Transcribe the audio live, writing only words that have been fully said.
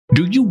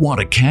Do you want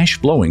a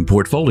cash-flowing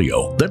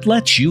portfolio that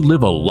lets you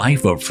live a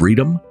life of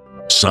freedom?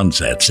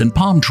 Sunsets and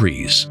palm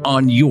trees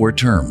on your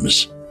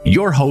terms.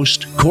 Your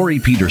host, Corey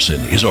Peterson,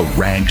 is a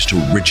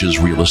rags-to-riches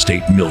real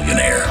estate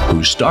millionaire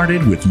who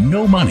started with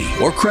no money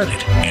or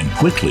credit and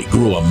quickly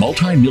grew a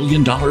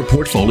multi-million-dollar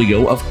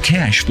portfolio of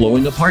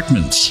cash-flowing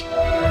apartments.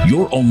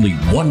 You're only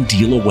one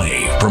deal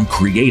away from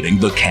creating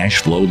the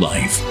cash flow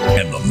life,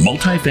 and the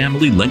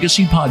Multifamily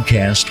Legacy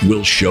Podcast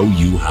will show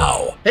you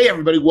how. Hey,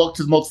 everybody. Welcome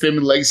to the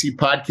Multifamily Legacy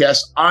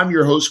Podcast. I'm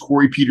your host,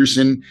 Corey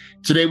Peterson.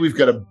 Today, we've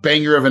got a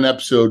banger of an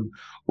episode.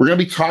 We're going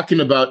to be talking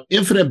about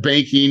infinite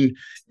banking.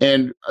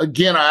 And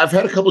again, I've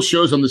had a couple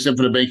shows on this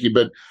infinite banking,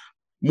 but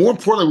more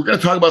importantly, we're going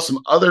to talk about some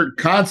other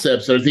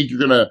concepts that I think you're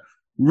going to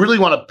really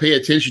want to pay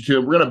attention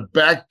to. We're going to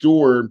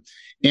backdoor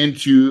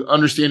into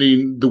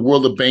understanding the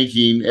world of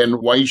banking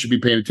and why you should be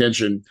paying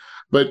attention.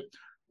 But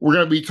we're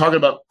going to be talking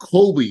about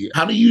Colby,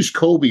 how to use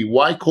Colby,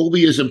 why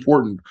Colby is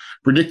important,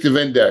 predictive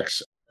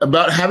index,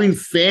 about having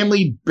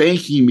family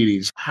banking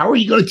meetings. How are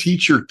you going to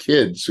teach your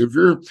kids? If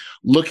you're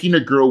looking to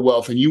grow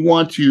wealth and you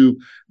want to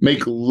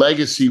make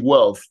legacy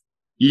wealth,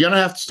 you're going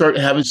to have to start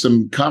having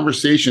some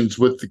conversations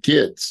with the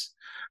kids,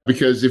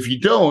 because if you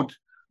don't,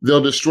 they'll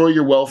destroy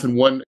your wealth in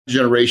one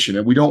generation,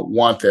 and we don't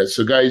want that.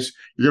 So guys,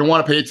 you're going to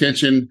want to pay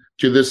attention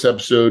to this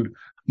episode.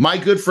 My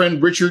good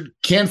friend Richard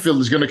Canfield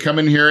is going to come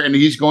in here, and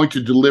he's going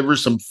to deliver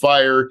some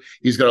fire.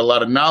 He's got a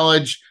lot of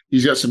knowledge.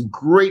 He's got some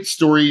great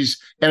stories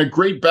and a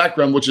great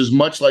background, which is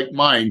much like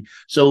mine.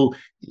 So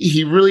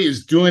he really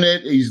is doing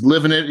it. He's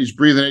living it. He's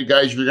breathing it.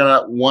 Guys, you're going to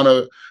not want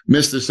to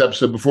miss this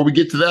episode. Before we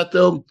get to that,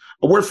 though,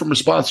 a word from our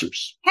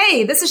sponsors.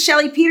 Hey, this is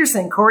Shelly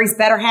Peterson, Corey's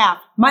better half.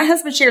 My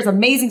husband shares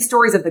amazing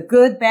stories of the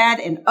good,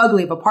 bad, and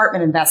ugly of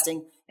apartment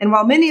investing. And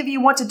while many of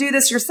you want to do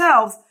this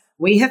yourselves,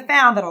 we have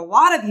found that a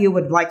lot of you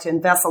would like to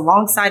invest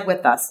alongside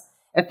with us.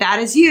 If that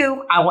is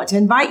you, I want to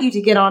invite you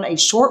to get on a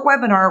short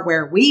webinar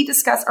where we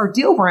discuss our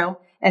deal room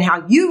and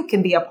how you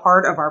can be a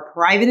part of our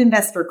private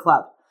investor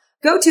club.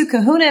 Go to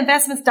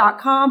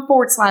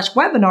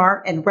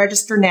kahunainvestments.com/webinar and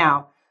register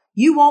now.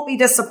 You won't be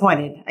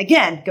disappointed.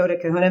 Again, go to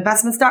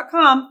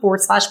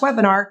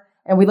kahunainvestments.com/webinar,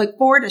 and we look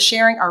forward to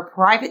sharing our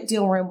private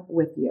deal room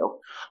with you.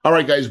 All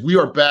right, guys, we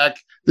are back.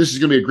 This is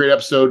going to be a great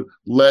episode.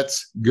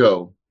 Let's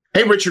go.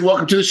 Hey, Richard,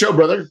 welcome to the show,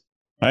 brother.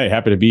 Hey,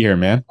 happy to be here,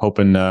 man.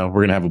 Hoping we're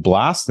going to have a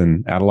blast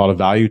and add a lot of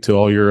value to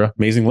all your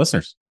amazing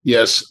listeners.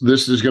 Yes,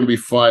 this is going to be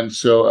fun.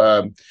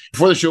 So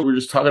before the show, we were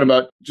just talking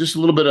about just a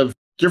little bit of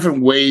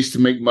different ways to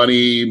make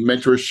money,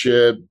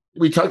 mentorship.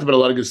 We talked about a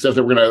lot of good stuff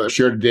that we're going to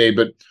share today.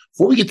 But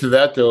before we get to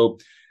that, though,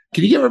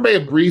 can you give everybody a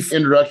brief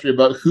introduction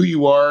about who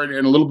you are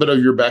and a little bit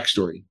of your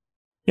backstory?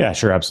 Yeah,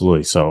 sure.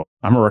 Absolutely. So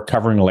I'm a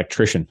recovering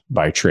electrician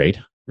by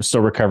trade. We're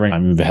still recovering.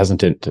 I'm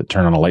hesitant to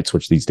turn on a light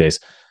switch these days,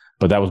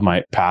 but that was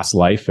my past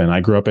life. And I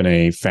grew up in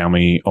a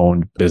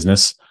family-owned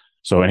business.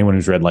 So anyone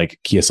who's read like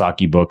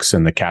Kiyosaki books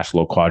and the cash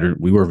flow quadrant,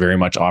 we were very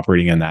much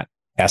operating in that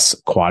S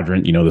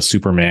quadrant, the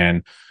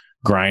Superman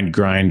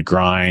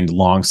grind,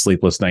 long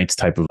sleepless nights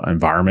type of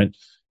environment.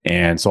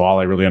 And so all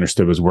I really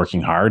understood was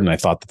working hard. And I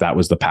thought that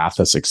was the path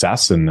to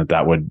success, and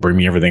that would bring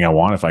me everything I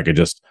want if I could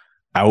just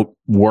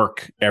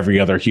outwork every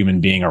other human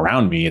being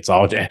around me.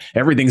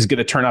 Everything's going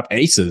to turn up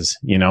aces,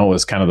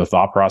 was kind of the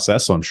thought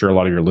process. So I'm sure a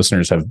lot of your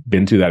listeners have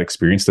been through that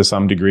experience to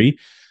some degree.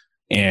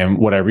 And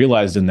what I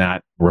realized in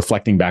that,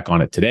 reflecting back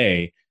on it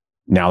today,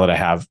 now that I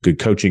have good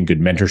coaching, good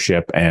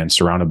mentorship, and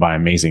surrounded by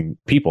amazing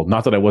people,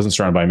 not that I wasn't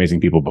surrounded by amazing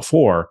people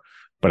before,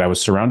 but I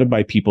was surrounded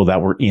by people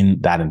that were in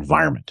that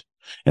environment.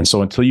 And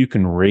so until you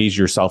can raise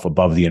yourself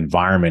above the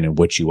environment in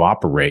which you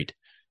operate,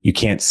 you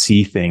can't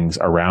see things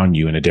around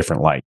you in a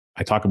different light.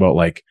 I talk about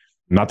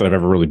not that I've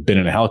ever really been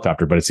in a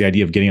helicopter, but it's the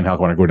idea of getting in a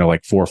helicopter going to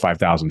 4,000 or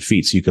 5,000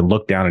 feet. So you can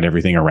look down at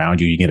everything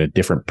around you. You get a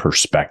different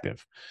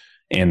perspective.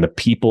 And the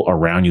people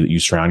around you that you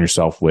surround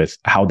yourself with,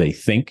 how they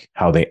think,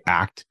 how they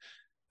act,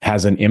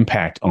 has an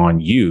impact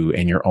on you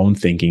and your own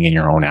thinking and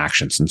your own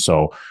actions. And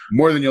so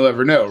more than you'll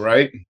ever know,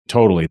 right?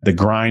 Totally. The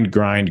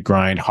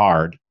grind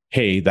hard.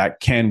 Hey,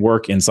 that can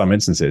work in some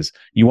instances.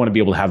 You want to be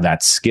able to have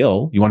that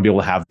skill. You want to be able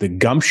to have the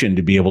gumption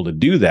to be able to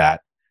do that.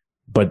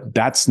 But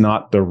that's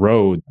not the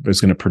road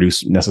that's going to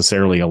produce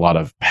necessarily a lot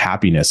of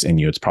happiness in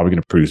you. It's probably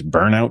going to produce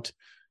burnout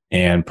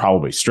and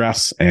probably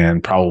stress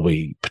and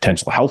probably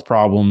potential health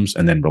problems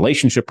and then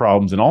relationship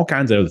problems and all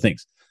kinds of other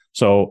things.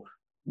 So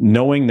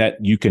knowing that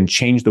you can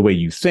change the way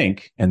you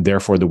think and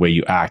therefore the way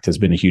you act has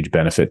been a huge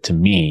benefit to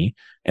me.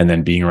 And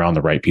then being around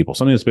the right people,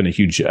 something that's been a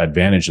huge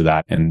advantage of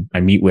that. And I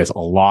meet with a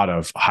lot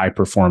of high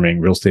performing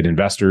real estate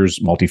investors,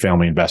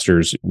 multifamily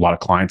investors, a lot of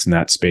clients in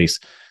that space.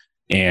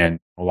 And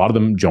a lot of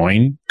them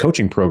join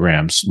coaching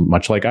programs,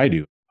 much like I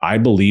do. I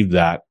believe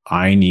that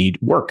I need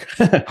work.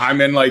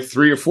 I'm in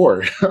 3 or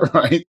 4,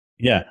 right?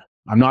 Yeah.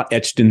 I'm not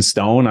etched in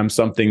stone. I'm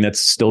something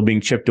that's still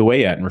being chipped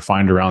away at and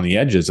refined around the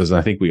edges, as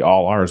I think we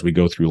all are as we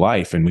go through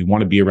life. And we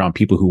want to be around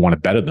people who want to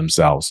better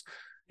themselves.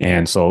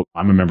 And so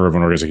I'm a member of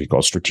an organization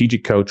called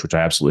Strategic Coach, which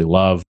I absolutely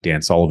love.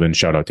 Dan Sullivan,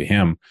 shout out to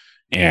him.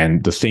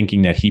 And the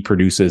thinking that he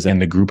produces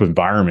and the group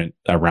environment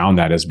around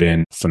that has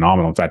been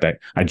phenomenal. In fact,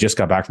 I just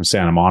got back from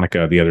Santa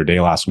Monica the other day.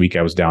 Last week,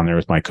 I was down there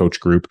with my coach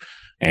group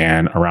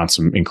and around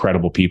some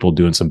incredible people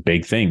doing some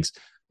big things.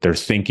 They're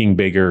thinking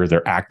bigger,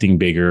 they're acting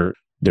bigger,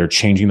 they're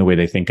changing the way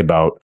they think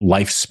about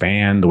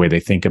lifespan, the way they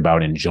think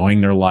about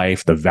enjoying their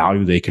life, the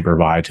value they can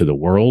provide to the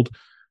world,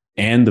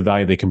 and the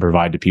value they can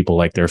provide to people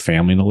like their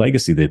family and the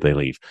legacy that they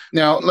leave.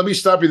 Now, let me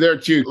stop you there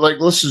too.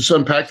 Let's just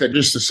unpack that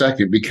just a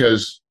second,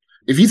 because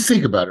if you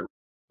think about it,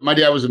 my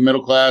dad was a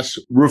middle-class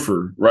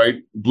roofer, right?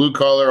 Blue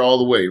collar all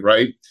the way,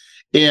 right?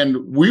 And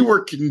we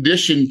were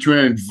conditioned to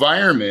an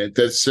environment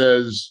that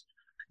says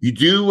you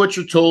do what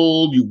you're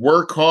told, you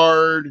work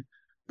hard,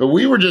 but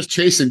we were just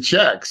chasing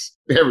checks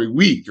every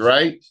week,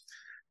 right?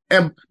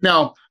 And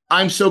now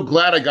I'm so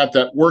glad I got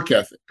that work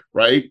ethic,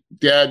 right?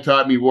 Dad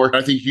taught me work.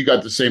 I think you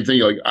got the same thing.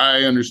 You're like,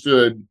 I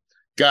understood,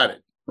 got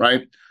it,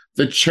 right?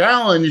 The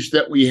challenge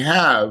that we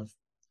have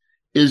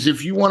is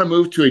if you want to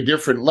move to a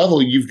different level,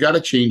 you've got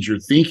to change your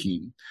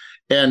thinking.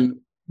 And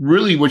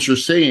really what you're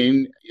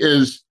saying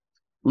is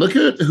look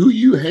at who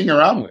you hang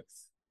around with.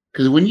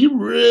 Because when you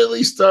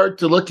really start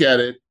to look at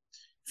it,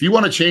 if you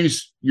want to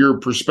change your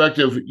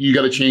perspective, you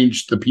got to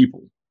change the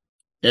people.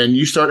 And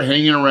you start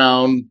hanging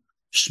around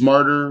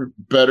smarter,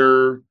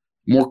 better,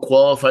 more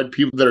qualified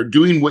people that are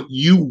doing what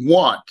you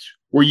want,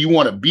 where you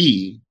want to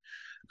be,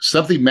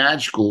 something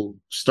magical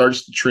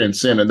starts to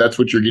transcend. And that's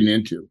what you're getting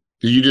into.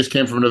 Because you just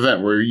came from an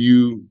event where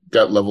you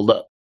got leveled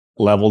up.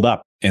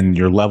 And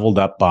you're leveled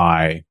up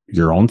by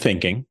your own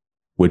thinking,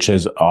 which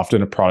is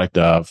often a product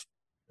of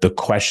the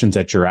questions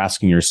that you're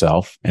asking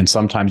yourself. And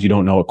sometimes you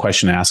don't know what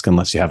question to ask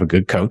unless you have a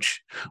good coach,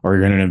 or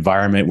you're in an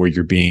environment where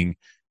you're being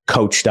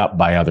coached up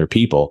by other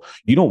people.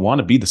 You don't want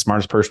to be the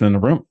smartest person in the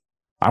room.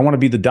 I want to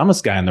be the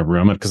dumbest guy in the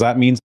room, because that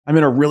means I'm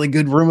in a really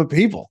good room of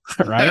people,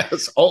 right?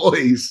 Yes,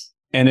 always.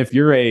 And if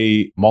you're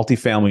a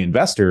multifamily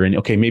investor and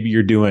okay, maybe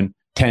you're doing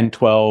 10,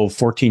 12,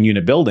 14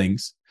 unit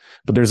buildings,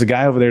 but there's a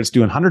guy over there that's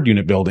doing 100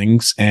 unit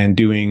buildings and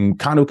doing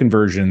condo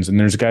conversions. And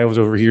there's a guy who's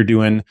over here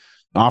doing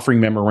offering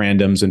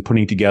memorandums and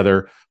putting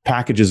together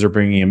packages or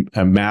bringing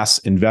in mass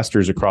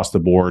investors across the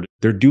board.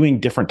 They're doing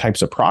different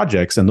types of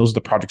projects. And those are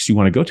the projects you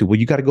want to go to. Well,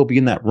 you got to go be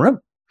in that room.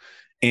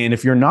 And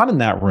if you're not in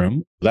that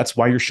room, that's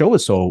why your show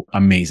is so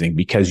amazing,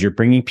 because you're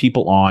bringing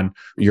people on,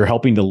 you're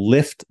helping to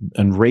lift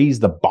and raise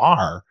the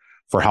bar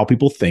for how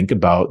people think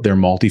about their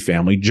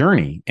multifamily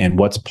journey and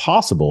what's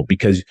possible,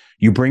 because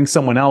you bring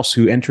someone else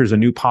who enters a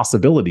new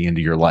possibility into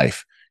your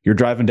life. You're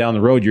driving down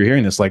the road, you're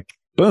hearing this like,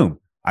 boom,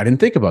 I didn't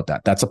think about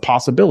that. That's a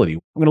possibility.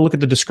 I'm going to look at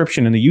the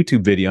description in the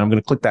YouTube video. I'm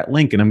going to click that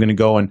link and I'm going to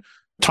go and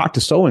talk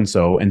to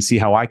so-and-so and see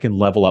how I can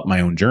level up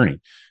my own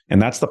journey.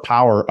 And that's the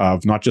power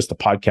of not just the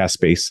podcast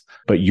space,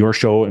 but your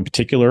show in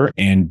particular,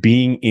 and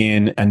being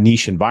in a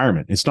niche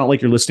environment. It's not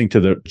like you're listening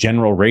to the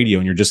general radio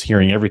and you're just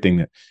hearing everything.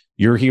 That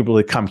you're able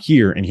to come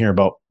here and hear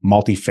about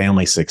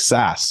multifamily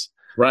success.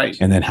 Right.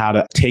 And then how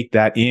to take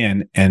that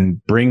in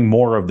and bring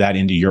more of that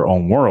into your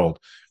own world.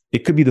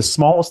 It could be the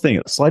smallest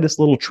thing, the slightest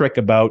little trick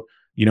about,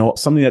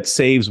 something that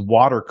saves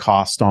water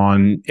cost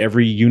on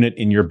every unit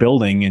in your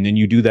building. And then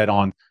you do that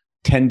on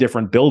 10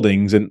 different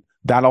buildings. And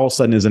that all of a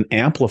sudden is an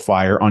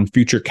amplifier on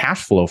future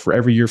cash flow for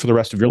every year for the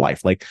rest of your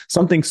life. Like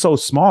something so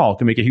small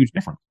can make a huge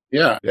difference.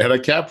 Yeah. At a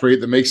cap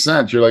rate that makes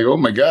sense. You're like, oh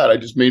my God, I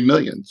just made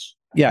millions.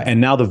 Yeah. And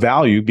now the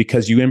value,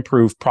 because you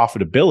improve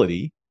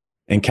profitability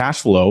and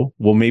cash flow,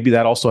 well, maybe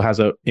that also has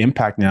an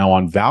impact now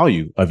on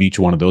value of each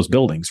one of those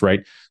buildings, right?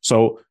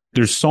 So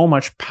there's so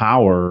much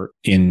power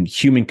in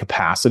human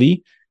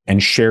capacity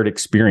and shared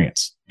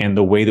experience. And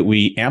the way that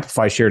we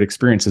amplify shared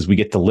experiences, we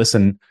get to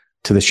listen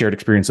to the shared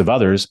experience of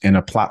others. And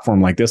a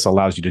platform like this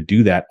allows you to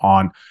do that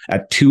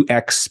at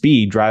 2x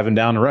speed driving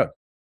down the road.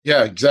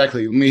 Yeah,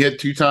 exactly. Let me hit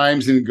 2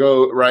 times and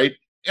go, right?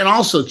 And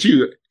also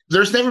too,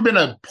 there's never been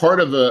a part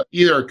of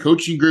either a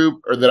coaching group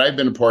or that I've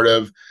been a part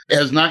of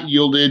has not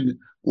yielded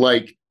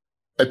like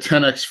a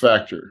 10x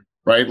factor,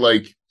 right?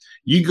 Like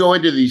you go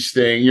into these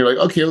things, you're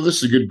like, okay, well, this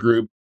is a good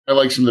group. I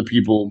like some of the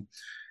people.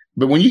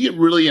 But when you get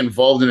really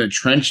involved and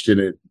entrenched in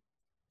it,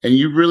 and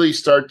you really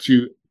start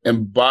to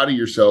embody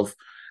yourself,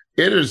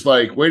 it is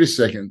like, wait a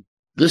second,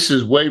 this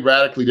is way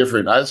radically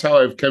different. That's how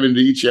I've come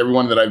into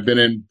everyone that I've been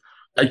in.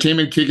 I came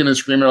in kicking and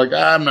screaming like,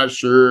 I'm not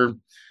sure.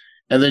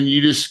 And then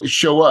you just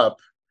show up.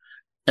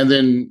 And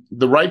then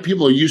the right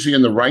people are usually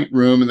in the right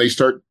room and they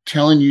start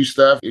telling you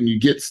stuff and you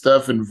get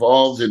stuff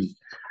involved. And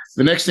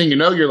the next thing you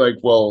know, you're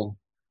like, well,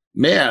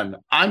 man,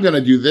 I'm going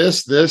to do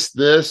this, this,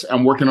 this.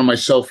 I'm working on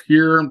myself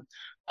here.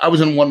 I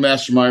was in one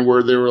mastermind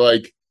where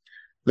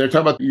they're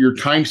talking about your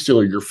time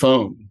stealer, your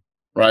phone,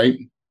 right?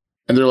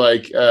 And they're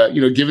like,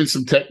 giving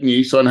some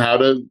techniques on how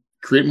to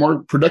create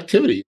more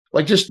productivity,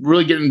 like just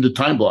really getting into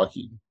time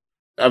blocking.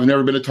 I've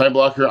never been a time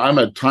blocker. I'm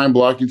a time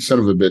blocking son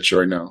of a bitch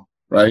right now,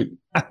 right?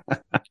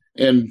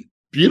 And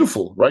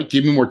beautiful, right?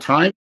 Give me more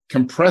time,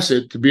 compress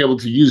it to be able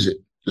to use it.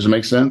 Does it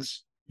make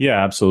sense?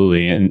 Yeah,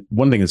 absolutely. And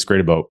one thing that's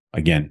great about,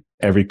 again,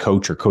 every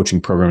coach or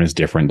coaching program is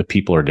different. The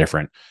people are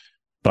different.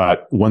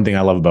 But one thing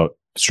I love about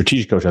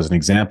Strategic Coach as an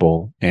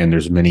example, and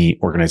there's many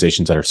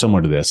organizations that are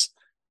similar to this,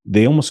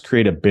 they almost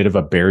create a bit of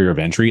a barrier of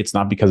entry. It's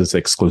not because it's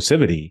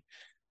exclusivity,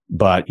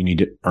 but you need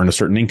to earn a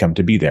certain income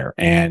to be there.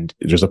 And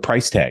there's a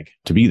price tag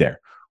to be there.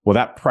 Well,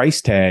 that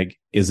price tag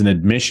is an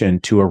admission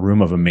to a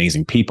room of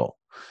amazing people.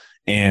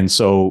 And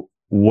so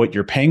what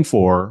you're paying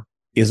for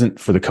isn't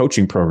for the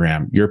coaching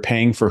program. You're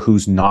paying for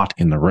who's not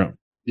in the room.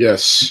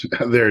 Yes,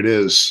 there it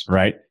is.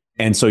 Right.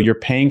 And so you're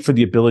paying for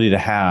the ability to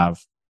have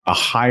a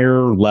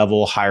higher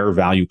level, higher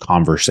value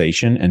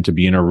conversation and to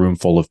be in a room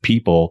full of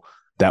people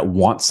that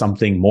want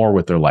something more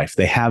with their life.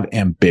 They have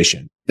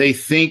ambition. They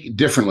think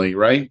differently,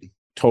 right?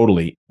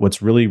 Totally.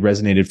 What's really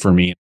resonated for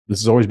me, this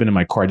has always been in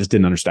my core. I just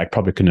didn't understand. I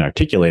probably couldn't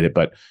articulate it,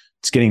 but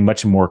it's getting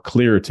much more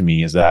clear to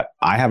me is that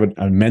I have an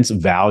immense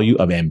value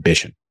of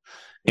ambition.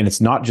 And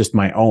it's not just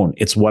my own.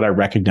 It's what I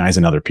recognize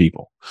in other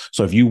people.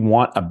 So if you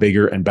want a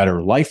bigger and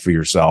better life for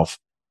yourself,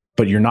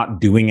 but you're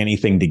not doing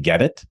anything to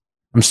get it,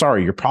 I'm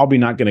sorry, you're probably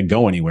not going to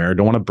go anywhere. I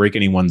don't want to break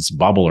anyone's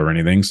bubble or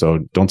anything. So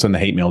don't send the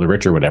hate mail to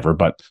Rich or whatever.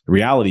 But the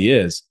reality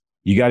is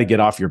you got to get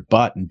off your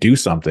butt and do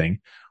something,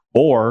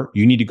 or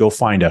you need to go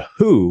find a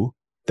who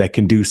that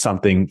can do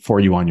something for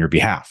you on your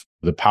behalf.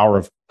 The power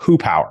of who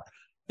power.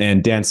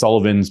 And Dan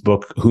Sullivan's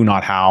book, Who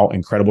Not How,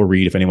 incredible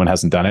read if anyone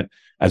hasn't done it,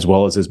 as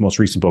well as his most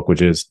recent book,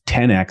 which is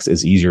 10X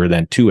is easier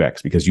than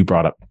 2X, because you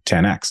brought up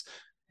 10X.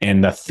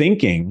 And the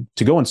thinking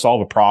to go and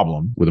solve a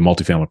problem with a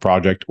multifamily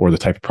project or the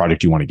type of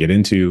project you want to get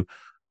into,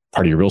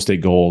 part of your real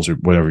estate goals or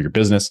whatever your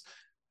business,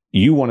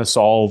 you want to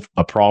solve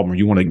a problem or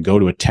you want to go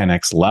to a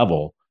 10X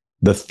level.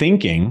 The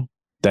thinking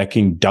that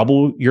can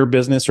double your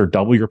business or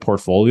double your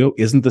portfolio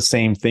isn't the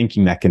same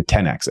thinking that can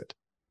 10X it.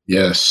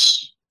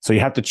 Yes. So you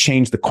have to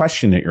change the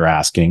question that you're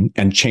asking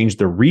and change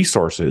the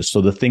resources.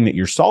 So the thing that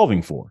you're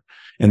solving for.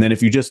 And then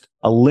if you just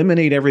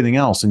eliminate everything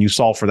else and you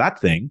solve for that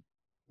thing,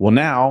 well,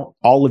 now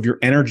all of your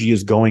energy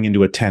is going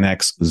into a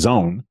 10X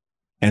zone,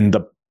 and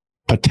the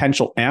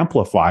potential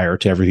amplifier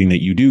to everything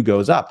that you do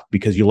goes up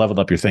because you leveled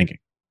up your thinking.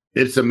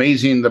 It's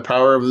amazing the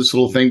power of this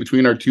little thing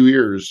between our two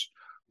ears.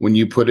 When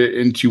you put it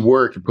into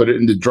work and put it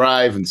into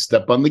drive and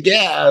step on the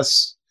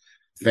gas,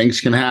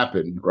 things can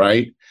happen,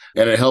 right?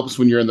 And it helps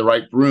when you're in the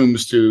right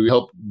rooms to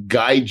help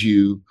guide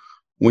you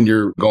when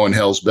you're going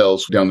hell's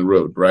bells down the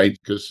road, right?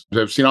 Because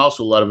I've seen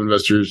also a lot of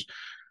investors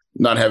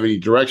not have any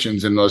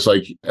directions. And it's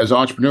like, as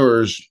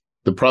entrepreneurs,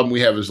 the problem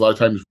we have is a lot of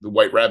times the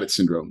white rabbit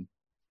syndrome,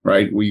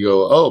 right? We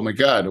go, oh my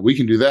God, we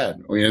can do that.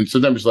 And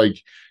sometimes it's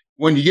like,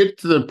 when you get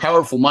to the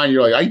powerful mind,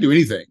 you're like, I can do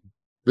anything,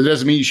 but that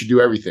doesn't mean you should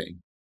do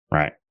everything.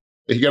 Right.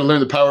 You got to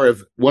learn the power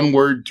of one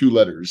word, two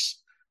letters.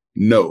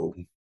 No.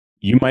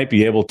 You might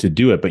be able to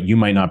do it, but you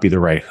might not be the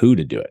right who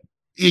to do it.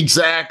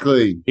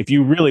 Exactly. If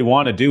you really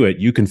want to do it,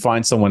 you can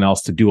find someone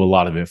else to do a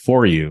lot of it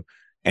for you,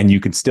 and you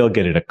can still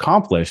get it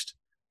accomplished.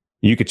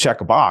 You could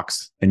check a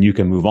box and you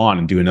can move on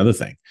and do another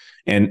thing.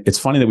 And it's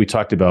funny that we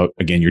talked about,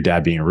 again, your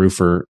dad being a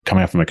roofer,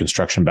 coming up from a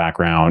construction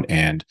background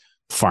and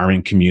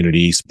farming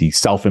communities, the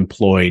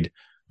self-employed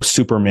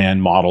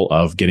Superman model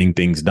of getting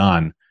things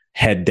done,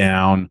 head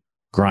down,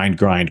 grind,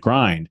 grind,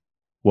 grind.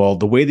 Well,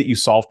 the way that you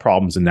solve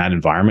problems in that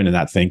environment and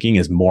that thinking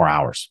is more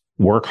hours.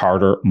 Work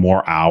harder,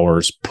 more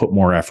hours, put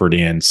more effort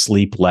in,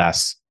 sleep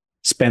less,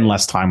 spend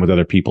less time with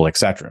other people,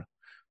 etc.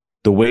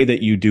 The way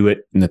that you do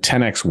it in the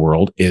 10X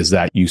world is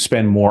that you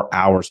spend more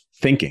hours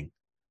thinking.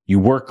 You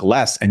work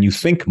less and you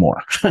think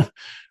more,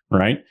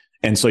 right?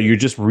 And so you're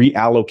just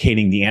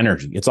reallocating the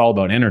energy. It's all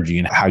about energy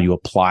and how you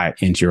apply it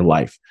into your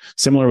life.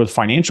 Similar with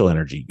financial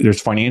energy.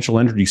 There's financial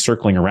energy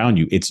circling around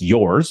you. It's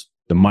yours,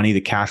 the money,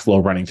 the cash flow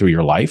running through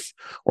your life,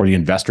 or the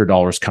investor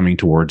dollars coming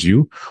towards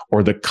you,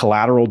 or the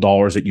collateral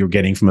dollars that you're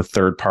getting from a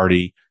third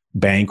party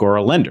bank or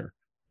a lender.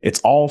 It's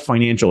all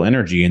financial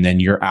energy, and then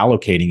you're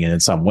allocating it in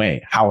some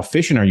way. How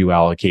efficient are you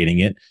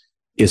allocating it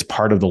is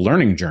part of the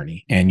learning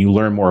journey, and you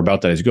learn more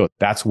about that as you go.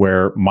 That's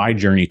where my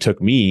journey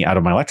took me out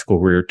of my electrical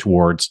career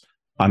towards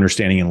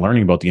understanding and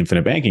learning about the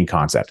infinite banking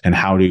concept and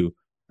how to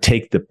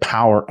take the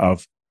power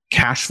of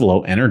cash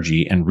flow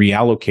energy and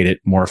reallocate it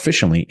more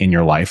efficiently in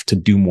your life to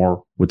do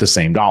more with the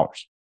same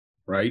dollars.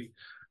 Right.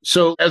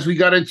 So as we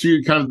got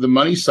into kind of the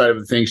money side of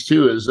the things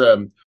too, is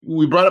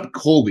we brought up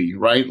Colby,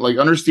 right? Like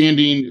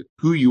understanding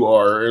who you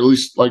are, or at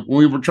least like when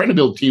we were trying to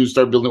build teams,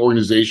 start building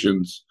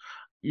organizations,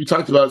 you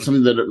talked about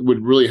something that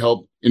would really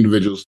help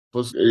individuals.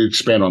 Let's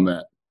expand on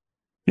that.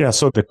 Yeah.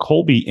 So the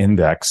Colby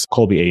Index,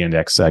 Colby A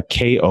Index,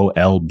 KOLBE.com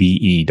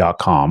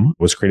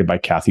was created by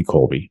Kathy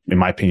Colby. In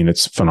my opinion,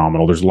 it's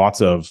phenomenal. There's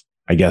lots of,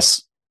 I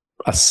guess,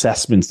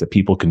 assessments that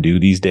people can do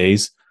these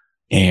days.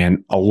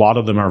 And a lot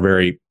of them are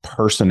very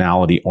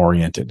personality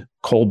oriented.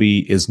 Colby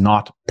is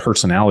not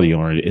personality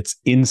oriented. It's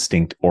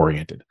instinct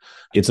oriented.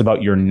 It's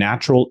about your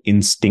natural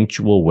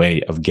instinctual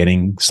way of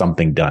getting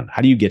something done.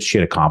 How do you get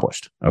shit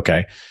accomplished?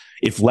 Okay.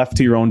 If left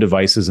to your own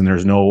devices and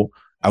there's no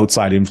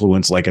outside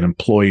influence like an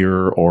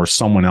employer or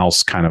someone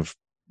else kind of,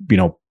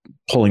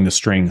 pulling the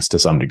strings to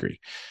some degree.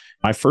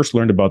 I first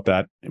learned about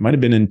that. It might've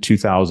been in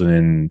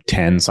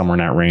 2010, somewhere in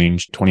that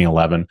range,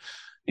 2011.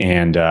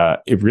 And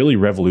it really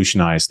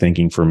revolutionized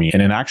thinking for me.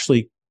 And it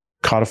actually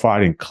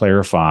codified and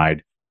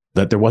clarified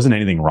that there wasn't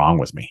anything wrong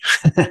with me,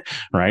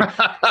 right?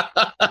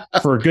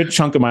 For a good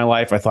chunk of my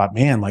life, I thought,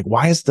 man, like,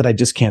 why is it that I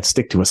just can't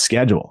stick to a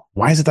schedule?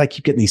 Why is it that I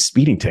keep getting these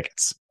speeding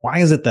tickets? Why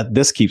is it that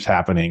this keeps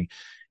happening?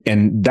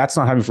 And that's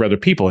not happening for other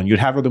people. And you'd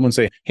have other ones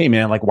say, hey,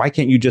 man, like, why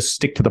can't you just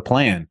stick to the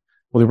plan?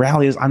 Well, the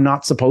reality is I'm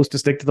not supposed to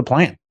stick to the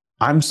plan.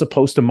 I'm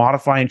supposed to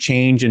modify and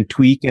change and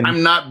tweak. And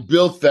I'm not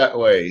built that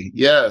way.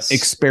 Yes.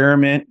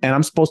 Experiment. And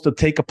I'm supposed to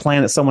take a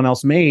plan that someone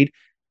else made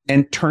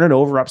and turn it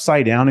over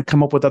upside down and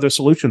come up with other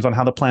solutions on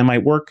how the plan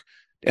might work.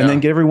 And then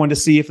get everyone to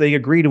see if they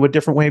agree to a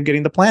different way of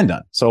getting the plan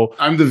done. So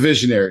I'm the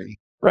visionary.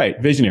 Right.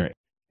 Visionary.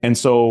 And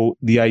so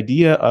the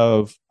idea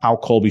of how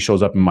Kolbe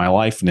shows up in my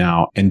life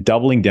now and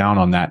doubling down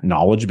on that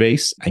knowledge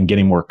base and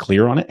getting more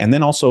clear on it. And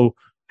then also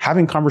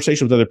having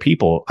conversations with other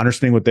people,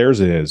 understanding what theirs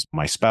is,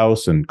 my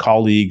spouse and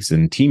colleagues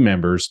and team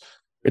members.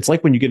 It's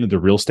like when you get into the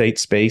real estate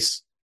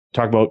space,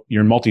 talk about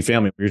your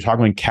multifamily, you're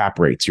talking about cap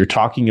rates, you're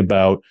talking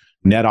about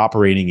net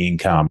operating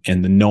income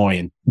and the NOI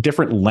and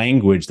different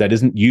language that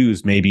isn't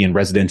used maybe in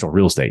residential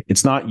real estate.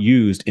 It's not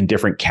used in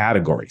different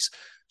categories.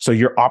 So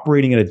you're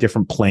operating at a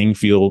different playing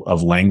field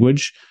of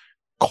language.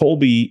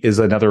 Kolbe is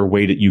another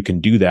way that you can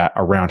do that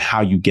around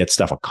how you get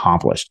stuff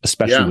accomplished,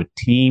 especially with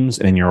teams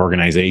and in your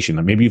organization.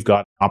 And maybe you've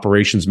got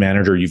operations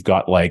manager, you've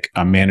got like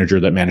a manager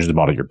that manages a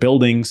lot of your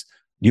buildings.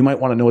 You might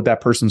want to know what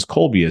that person's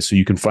Kolbe is so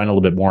you can find a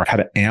little bit more how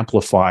to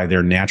amplify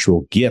their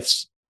natural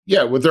gifts.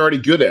 Yeah, what they're already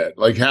good at,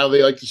 like how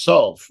they like to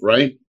solve,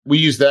 right? We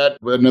use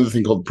that with another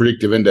thing called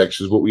predictive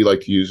index is what we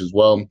like to use as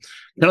well.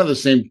 Kind of the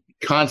same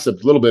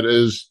concept a little bit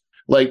is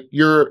like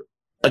your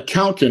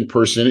accountant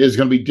person is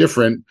going to be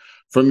different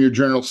from your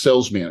general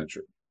sales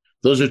manager.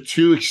 Those are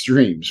two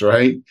extremes,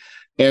 right?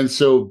 And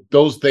so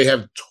they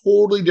have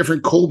totally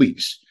different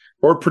Kolbes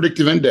or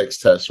predictive index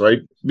tests, right?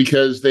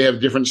 Because they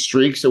have different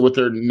streaks of what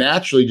they're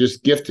naturally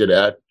just gifted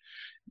at.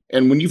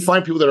 And when you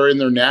find people that are in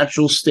their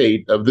natural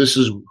state of this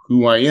is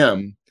who I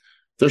am,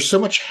 they're so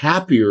much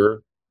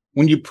happier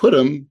when you put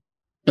them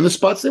in the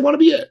spots they want to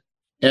be at.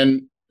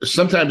 And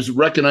sometimes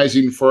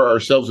recognizing for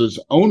ourselves as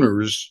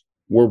owners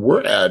where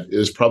we're at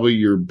is probably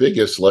your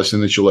biggest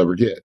lesson that you'll ever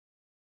get.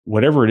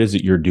 Whatever it is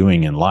that you're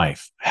doing in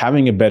life,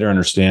 having a better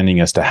understanding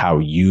as to how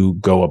you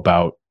go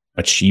about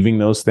achieving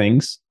those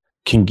things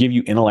can give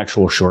you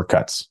intellectual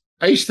shortcuts.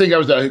 I used to think I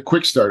was a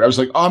quick start. I was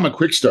like, oh, I'm a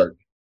quick start.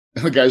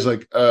 And the guy's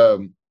like,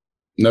 no,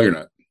 you're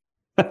not.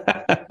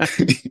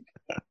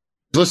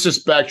 Let's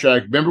just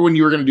backtrack. Remember when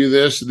you were going to do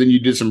this, and then you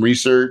did some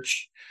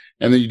research,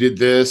 and then you did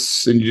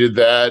this, and you did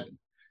that,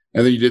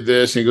 and then you did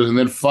this, and he goes, and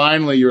then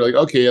finally you're like,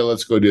 okay, yeah,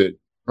 let's go do it.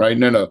 Right?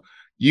 No.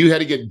 You had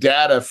to get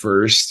data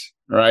first,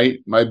 right?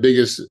 My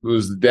biggest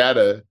was the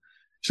data.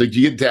 It's like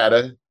you get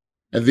data,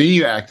 and then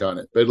you act on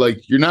it. But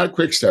like, you're not a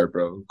quick start,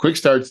 bro. Quick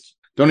starts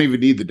don't even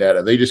need the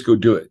data. They just go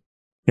do it.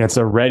 Yeah, it's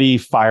a ready,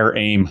 fire,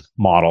 aim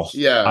model.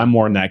 Yeah. I'm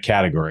more in that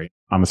category.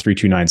 I'm a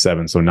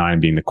 3297, so 9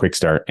 being the quick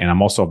start. And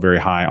I'm also very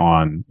high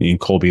on, in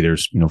Kolbe,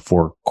 there's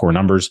 4 core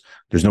numbers.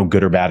 There's no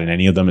good or bad in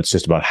any of them. It's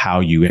just about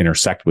how you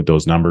intersect with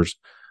those numbers.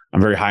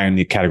 I'm very high in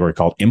the category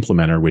called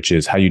implementer, which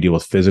is how you deal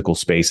with physical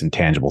space and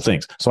tangible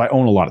things. So I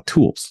own a lot of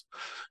tools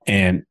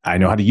and I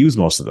know how to use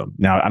most of them.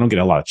 Now, I don't get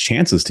a lot of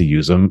chances to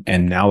use them.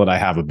 And now that I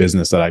have a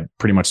business that I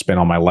pretty much spend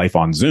all my life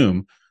on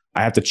Zoom,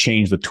 I have to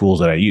change the tools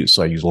that I use.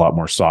 So I use a lot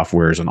more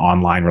softwares and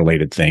online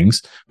related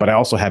things, but I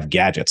also have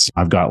gadgets.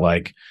 I've got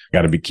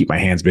keep my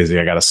hands busy.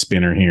 I got a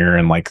spinner here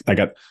and I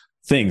got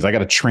things. I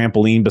got a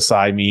trampoline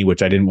beside me,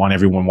 which I didn't want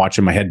everyone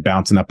watching my head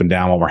bouncing up and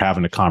down while we're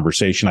having a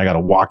conversation. I got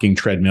a walking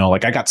treadmill. I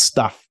got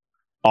stuff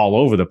all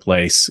over the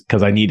place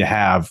because I need to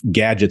have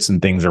gadgets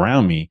and things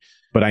around me.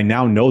 But I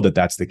now know that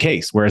that's the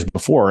case. Whereas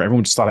before,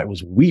 everyone just thought it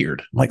was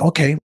weird. I'm like,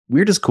 okay,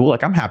 weird is cool.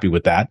 I'm happy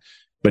with that.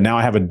 But now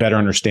I have a better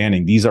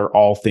understanding. These are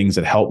all things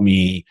that help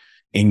me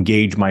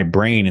engage my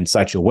brain in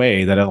such a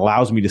way that it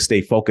allows me to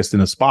stay focused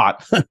in a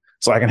spot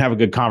so I can have a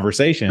good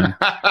conversation.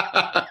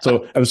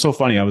 So it was so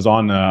funny. I was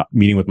on a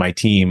meeting with my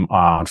team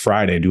on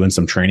Friday doing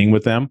some training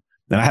with them.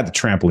 And I had the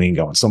trampoline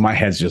going. So my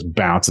head's just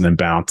bouncing and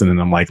bouncing. And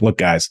I'm like, look,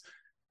 guys,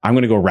 I'm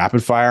going to go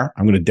rapid fire.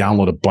 I'm going to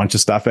download a bunch of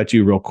stuff at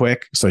you real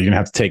quick. So you're going to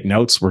have to take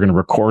notes. We're going to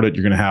record it.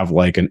 You're going to have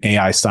an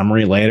AI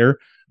summary later,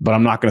 but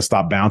I'm not going to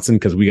stop bouncing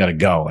because we got to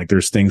go.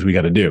 There's things we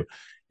got to do.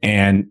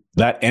 And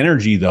that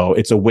energy, though,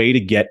 it's a way to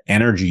get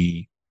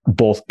energy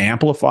both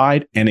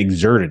amplified and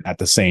exerted at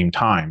the same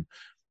time.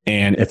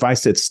 And if I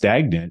sit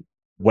stagnant,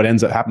 what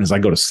ends up happening is I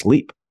go to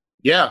sleep.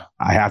 Yeah.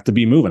 I have to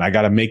be moving. I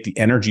got to make the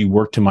energy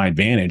work to my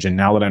advantage. And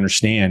now that I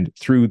understand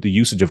through the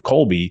usage of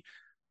Kolbe,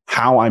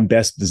 how I'm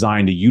best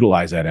designed to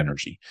utilize that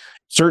energy.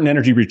 Certain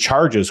energy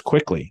recharges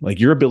quickly.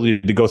 Your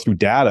ability to go through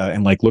data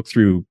and look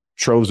through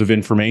troves of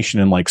information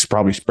and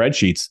probably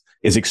spreadsheets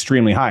is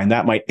extremely high. And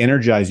that might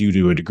energize you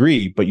to a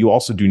degree, but you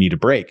also do need a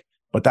break.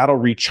 But that'll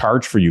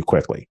recharge for you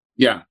quickly.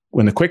 Yeah.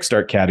 When the quick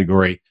start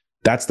category,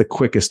 that's the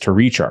quickest to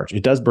recharge.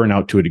 It does burn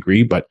out to a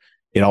degree, but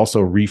it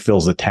also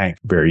refills the tank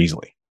very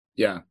easily.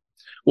 Yeah.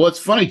 Well, it's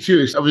funny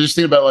too. I was just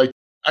thinking about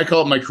I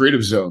call it my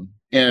creative zone.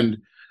 And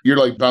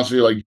you're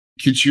bouncing,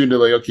 gets you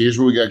into okay, here's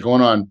what we got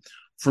going on.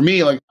 For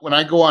me, when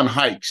I go on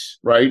hikes,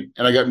 right?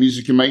 And I got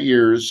music in my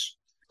ears,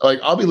 Like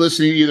I'll be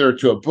listening either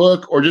to a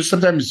book or just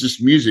sometimes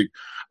just music,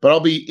 but I'll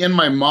be in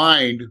my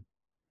mind,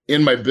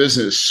 in my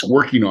business,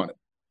 working on it.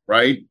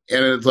 Right.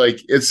 And it's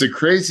like, it's the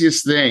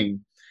craziest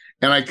thing.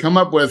 And I come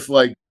up with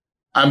like,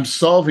 I'm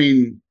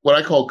solving what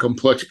I call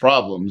complex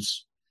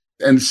problems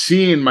and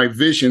seeing my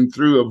vision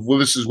through of, well,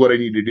 this is what I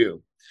need to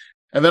do.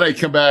 And then I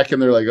come back and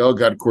they're like, oh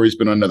God, Corey's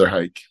been on another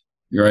hike.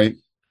 You're right.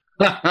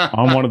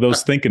 On one of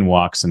those thinking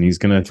walks, and he's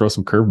going to throw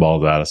some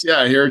curveballs at us.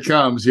 Yeah, here it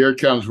comes. Here it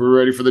comes. We're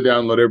ready for the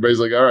download. Everybody's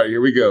like, all right, here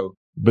we go.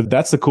 But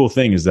that's the cool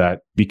thing, is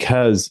that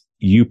because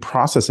you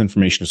process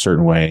information a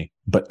certain way,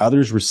 but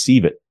others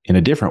receive it in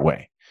a different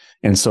way.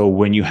 And so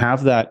when you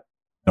have that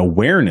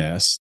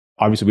awareness,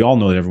 obviously we all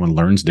know that everyone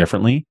learns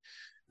differently,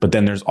 but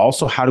then there's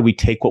also how do we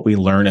take what we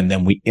learn and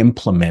then we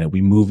implement it? We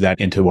move that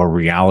into a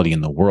reality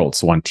in the world.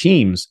 So on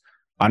teams,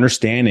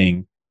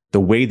 understanding the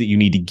way that you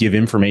need to give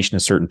information to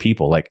certain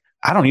people, like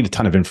I don't need a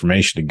ton of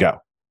information to go.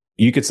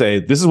 You could say,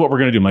 this is what we're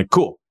going to do. I'm like,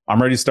 cool,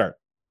 I'm ready to start.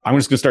 I'm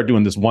just going to start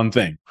doing this one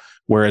thing.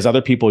 Whereas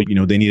other people,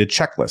 they need a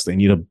checklist. They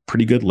need a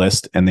pretty good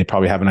list and they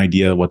probably have an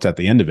idea what's at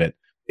the end of it.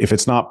 If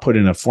it's not put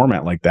in a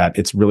format like that,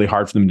 it's really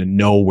hard for them to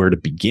know where to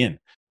begin.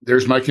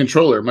 There's my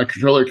controller. My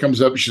controller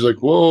comes up and she's like,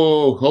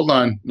 whoa, hold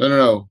on.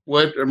 No.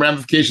 What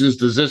ramifications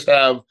does this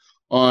have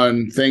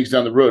on things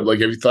down the road? Like,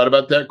 have you thought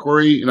about that,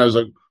 Corey? And I was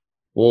like,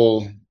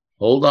 well,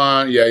 hold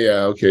on.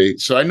 Yeah. Okay.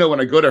 So I know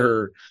when I go to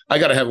her, I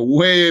got to have a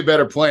way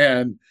better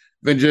plan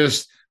than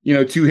just,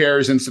 2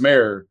 hairs and some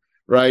air,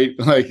 right?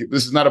 Like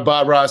this is not a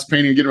Bob Ross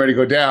painting getting ready to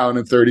go down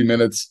in 30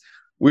 minutes.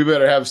 We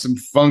better have some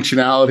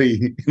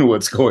functionality in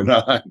what's going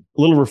on. A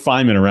little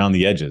refinement around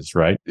the edges,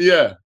 right?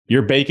 Yeah.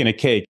 You're baking a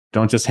cake.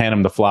 Don't just hand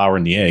them the flour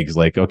and the eggs.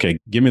 Like, okay,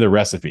 give me the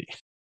recipe.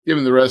 Give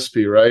me the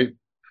recipe, right?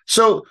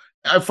 So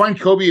I find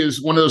Kobe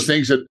is one of those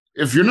things that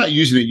if you're not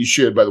using it, you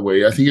should, by the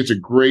way. I think it's a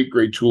great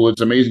tool.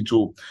 It's an amazing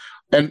tool.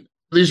 And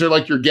these are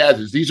like your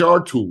gadgets. These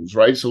are tools,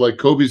 right? So like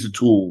Kobe's a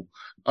tool.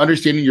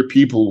 Understanding your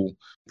people,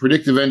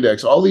 predictive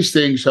index, all these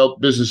things help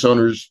business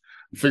owners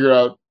figure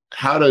out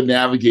how to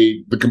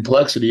navigate the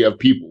complexity of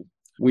people.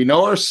 We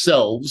know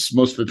ourselves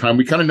most of the time.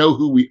 We kind of know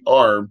who we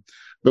are.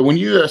 But when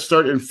you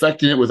start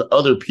infecting it with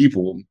other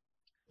people,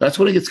 that's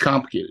when it gets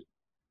complicated,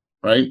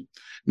 right?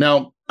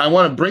 Now, I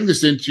want to bring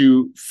this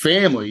into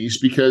families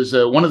because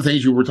one of the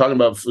things you were talking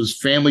about was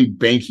family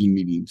banking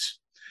meetings.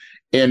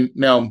 And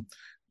now,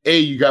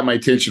 you got my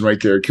attention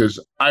right there because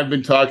I've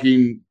been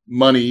talking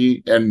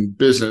money and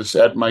business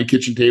at my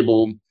kitchen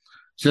table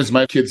since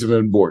my kids have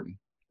been born,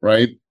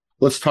 right?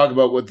 Let's talk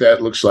about what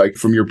that looks like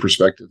from your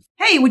perspective.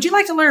 Hey, would you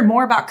like to learn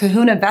more about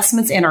Kahuna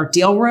Investments in our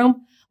deal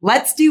room?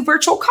 Let's do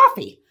virtual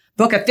coffee.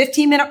 Book a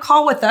 15-minute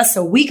call with us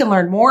so we can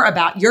learn more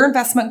about your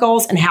investment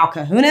goals and how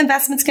Kahuna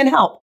Investments can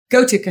help.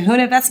 Go to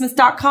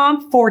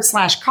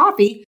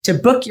kahunainvestments.com/coffee to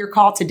book your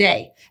call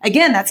today.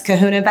 Again, that's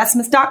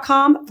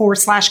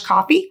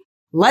kahunainvestments.com/coffee.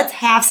 Let's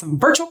have some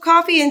virtual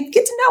coffee and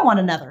get to know one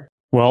another.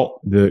 Well,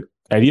 the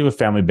idea of a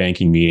family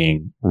banking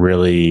meeting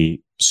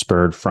really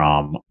spurred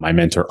from my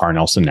mentor, R.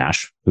 Nelson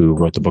Nash, who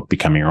wrote the book,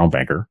 Becoming Your Own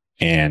Banker.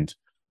 And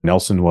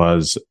Nelson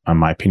was, in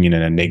my opinion,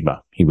 an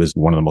enigma. He was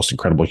one of the most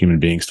incredible human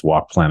beings to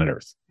walk planet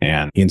Earth.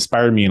 And he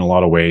inspired me in a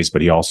lot of ways,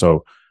 but he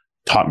also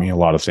taught me a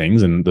lot of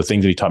things. And the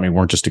things that he taught me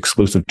weren't just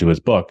exclusive to his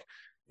book.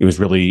 It was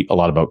really a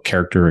lot about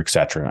character,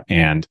 etc.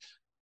 And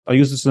I'll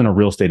use this in a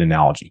real estate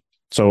analogy.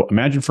 So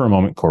imagine for a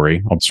moment,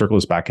 Corey, I'll circle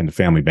this back into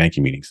family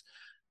banking meetings.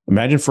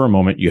 Imagine for a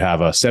moment, you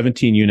have a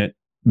 17-unit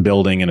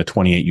building and a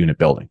 28-unit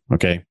building.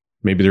 Okay.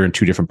 Maybe they're in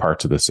 2 different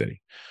parts of the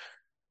city.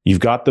 You've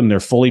got them, they're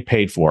fully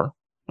paid for.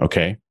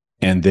 Okay.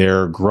 And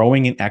they're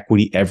growing in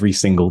equity every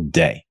single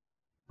day,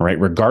 right?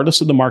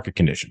 Regardless of the market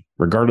condition,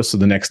 regardless of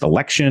the next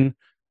election,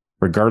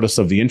 regardless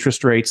of the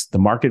interest rates, the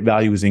market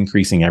value is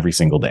increasing every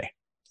single day.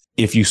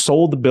 If you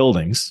sold the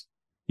buildings,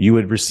 you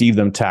would receive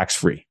them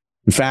tax-free.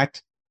 In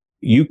fact,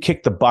 you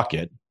kick the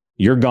bucket,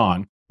 you're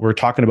gone. We're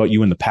talking about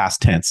you in the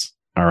past tense.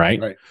 All right.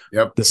 Right.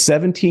 Yep. The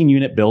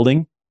 17-unit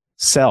building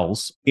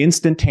sells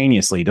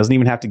instantaneously. It doesn't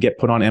even have to get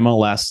put on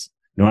MLS.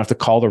 You don't have to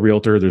call the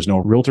realtor. There's no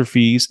realtor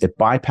fees. It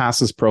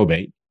bypasses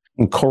probate.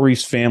 And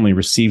Corey's family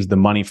receives the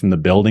money from the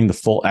building, the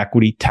full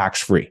equity,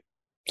 tax-free.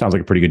 Sounds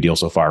like a pretty good deal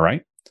so far,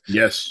 right?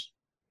 Yes.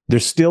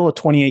 There's still a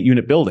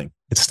 28-unit building.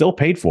 It's still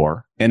paid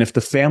for. And if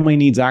the family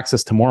needs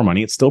access to more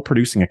money, it's still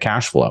producing a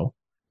cash flow.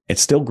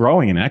 It's still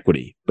growing in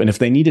equity. But if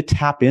they need to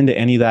tap into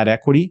any of that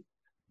equity,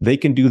 they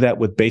can do that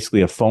with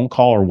basically a phone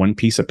call or one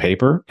piece of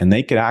paper, and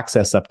they could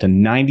access up to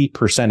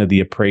 90% of the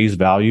appraised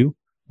value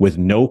with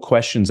no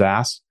questions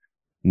asked,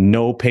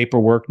 no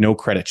paperwork, no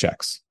credit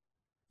checks.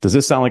 Does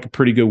this sound like a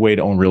pretty good way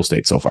to own real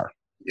estate so far?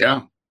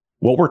 Yeah.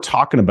 What we're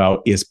talking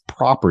about is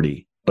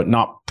property, but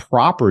not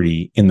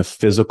property in the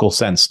physical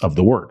sense of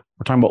the word.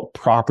 We're talking about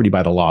property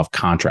by the law of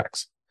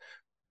contracts,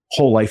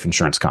 whole life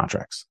insurance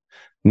contracts.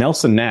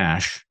 Nelson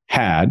Nash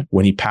had,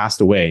 when he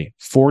passed away,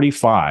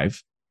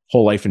 45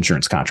 whole life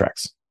insurance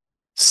contracts.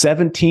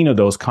 17 of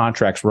those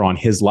contracts were on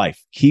his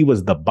life. He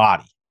was the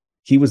body.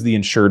 He was the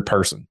insured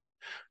person.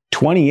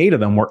 28 of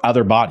them were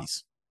other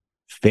bodies,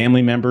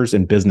 family members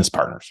and business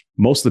partners.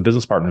 Most of the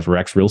business partners were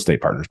ex-real estate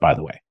partners, by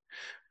the way.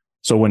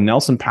 So when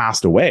Nelson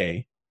passed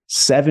away,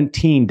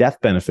 17 death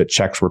benefit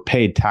checks were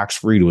paid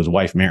tax-free to his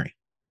wife, Mary.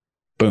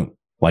 Boom,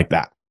 like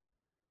that.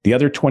 The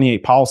other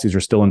 28 policies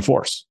are still in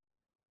force.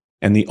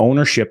 And the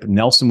ownership,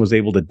 Nelson was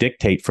able to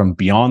dictate from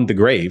beyond the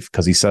grave,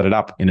 because he set it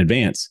up in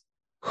advance,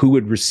 who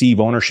would receive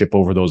ownership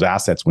over those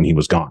assets when he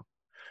was gone.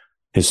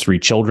 His 3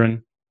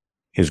 children,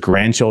 his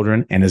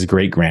grandchildren, and his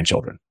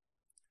great-grandchildren.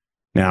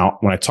 Now,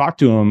 when I talked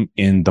to him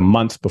in the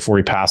month before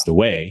he passed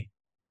away,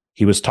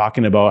 he was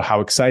talking about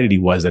how excited he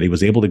was that he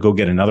was able to go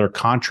get another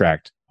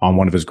contract on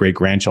one of his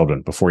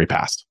great-grandchildren before he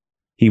passed.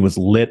 He was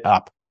lit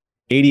up.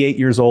 88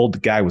 years old, the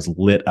guy was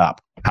lit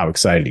up, how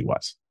excited he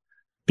was,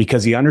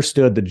 because he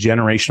understood the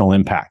generational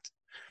impact.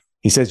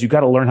 He says, you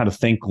got to learn how to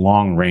think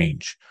long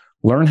range.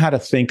 Learn how to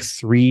think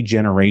 3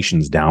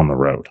 generations down the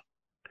road.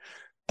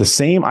 The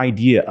same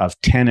idea of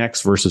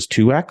 10x versus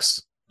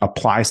 2x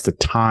applies to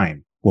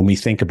time when we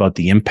think about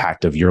the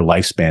impact of your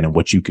lifespan and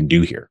what you can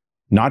do here,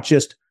 not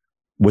just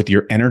with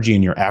your energy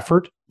and your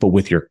effort, but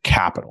with your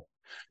capital.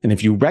 And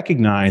if you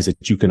recognize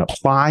that you can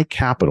apply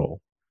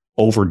capital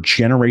over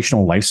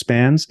generational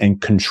lifespans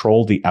and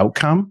control the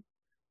outcome,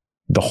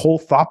 the whole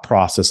thought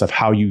process of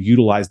how you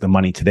utilize the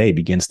money today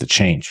begins to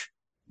change,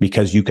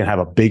 because you can have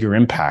a bigger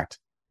impact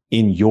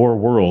in your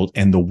world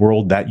and the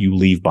world that you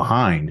leave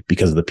behind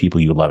because of the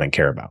people you love and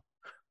care about.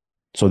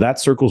 So that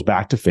circles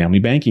back to family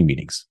banking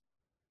meetings.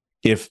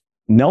 If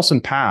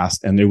Nelson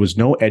passed and there was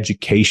no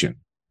education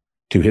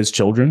to his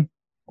children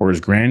or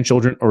his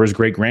grandchildren or his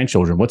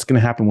great-grandchildren, what's going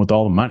to happen with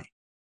all the money?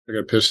 They're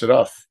going to piss it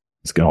off.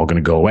 It's all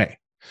going to go away.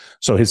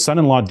 So his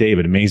son-in-law,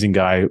 David, amazing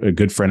guy, a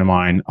good friend of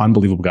mine,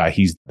 unbelievable guy.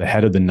 He's the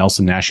head of the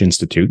Nelson Nash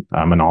Institute.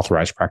 I'm an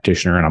authorized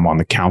practitioner, and I'm on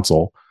the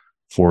council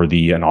for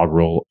the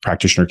inaugural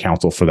practitioner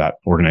council for that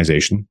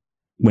organization.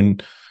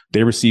 When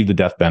they received the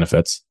death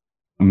benefits,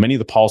 many of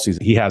the policies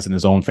he has in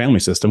his own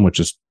family system, which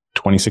is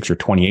 26 or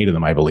 28 of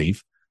them, I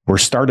believe, were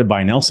started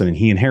by Nelson, and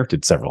he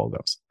inherited several of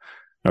those.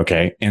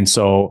 Okay. And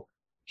so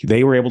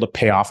they were able to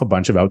pay off a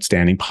bunch of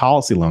outstanding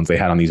policy loans they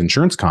had on these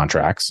insurance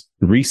contracts,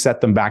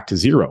 reset them back to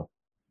zero,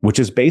 which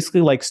is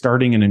basically like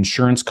starting an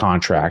insurance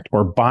contract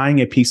or buying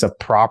a piece of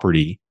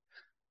property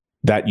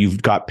that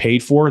you've got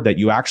paid for that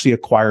you actually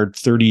acquired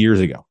 30 years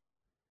ago.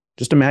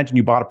 Just imagine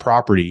you bought a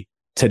property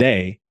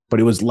today, but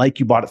it was like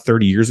you bought it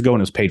 30 years ago and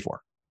it was paid for.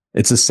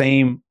 It's the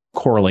same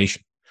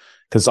correlation,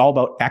 because it's all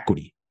about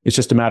equity. It's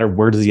just a matter of,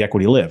 where does the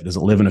equity live? Does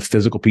it live in a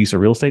physical piece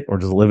of real estate, or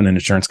does it live in an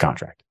insurance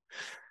contract?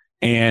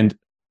 And,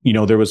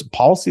 there was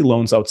policy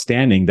loans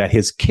outstanding that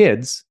his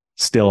kids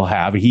still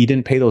have. He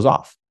didn't pay those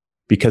off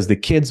because the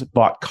kids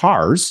bought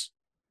cars.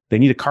 They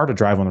need a car to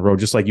drive on the road,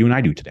 just like you and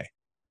I do today.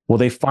 Well,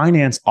 they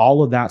finance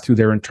all of that through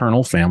their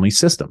internal family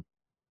system,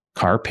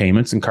 car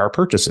payments and car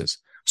purchases.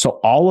 So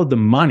all of the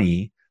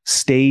money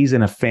stays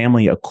in a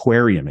family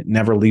aquarium. It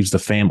never leaves the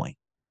family.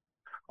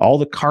 All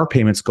the car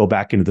payments go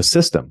back into the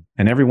system,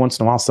 and every once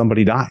in a while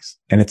somebody dies,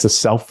 and it's a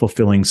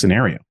self-fulfilling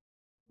scenario.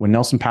 When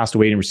Nelson passed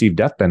away and received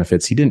death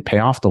benefits, he didn't pay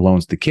off the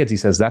loans to kids. He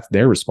says that's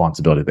their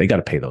responsibility. They got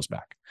to pay those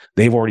back.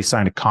 They've already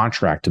signed a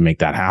contract to make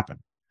that happen.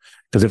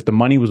 Because if the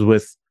money was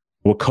with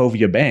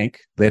Wachovia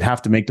Bank, they'd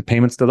have to make the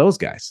payments to those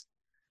guys.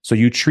 So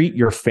you treat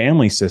your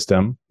family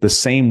system the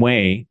same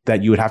way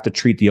that you would have to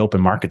treat the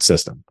open market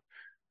system,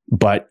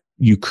 but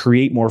you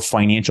create more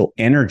financial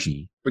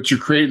energy. But you're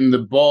creating the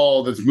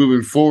ball that's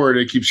moving forward.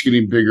 It keeps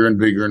getting bigger and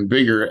bigger and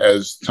bigger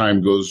as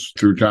time goes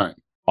through time.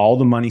 All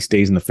the money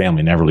stays in the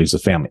family, never leaves the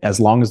family, as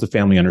long as the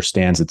family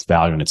understands its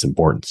value and its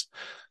importance.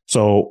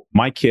 So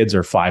my kids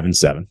are 5 and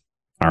 7.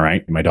 All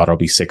right. My daughter will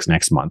be 6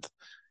 next month.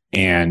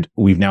 And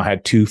we've now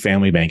had 2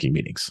 family banking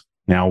meetings.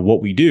 Now,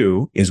 what we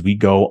do is we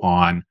go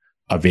on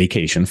a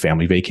vacation,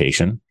 family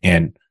vacation.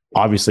 And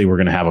obviously we're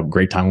going to have a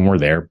great time when we're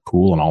there,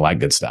 pool and all that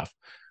good stuff.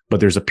 But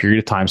there's a period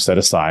of time set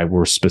aside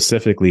where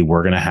specifically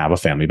we're going to have a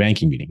family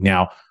banking meeting.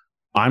 Now,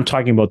 I'm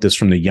talking about this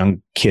from the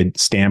young kid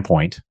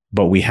standpoint,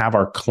 but we have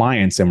our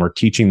clients and we're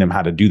teaching them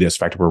how to do this. In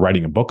fact, we're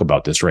writing a book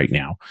about this right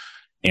now.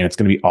 And it's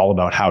going to be all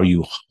about how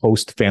you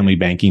host family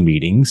banking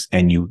meetings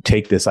and you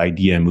take this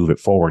idea and move it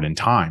forward in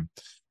time.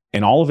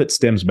 And all of it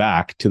stems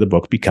back to the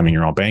book, Becoming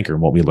Your Own Banker,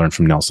 and what we learned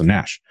from Nelson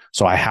Nash.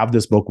 So I have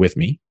this book with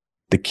me.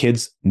 The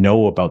kids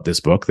know about this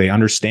book. They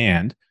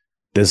understand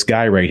this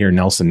guy right here,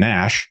 Nelson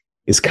Nash,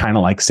 is kind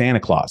of like Santa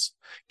Claus.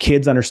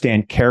 Kids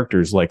understand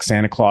characters like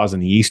Santa Claus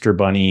and the Easter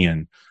Bunny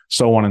and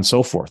so on and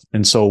so forth.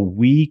 And so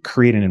we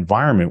create an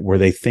environment where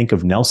they think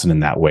of Nelson in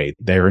that way.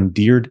 They're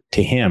endeared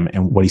to him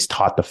and what he's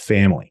taught the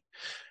family.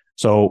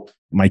 So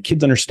my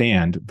kids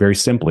understand very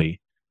simply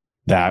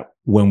that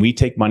when we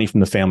take money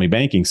from the family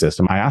banking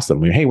system, I ask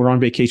them, hey, we're on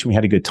vacation. We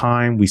had a good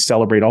time. We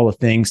celebrate all the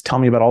things. Tell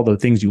me about all the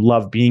things you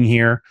love being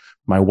here.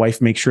 My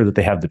wife makes sure that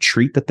they have the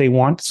treat that they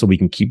want so we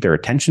can keep their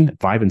attention at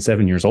 5 and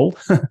 7 years old.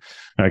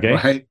 Okay.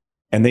 Right.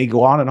 And they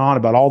go on and on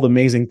about all the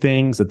amazing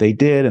things that they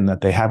did and that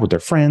they have with their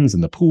friends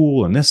and the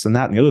pool and this and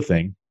that and the other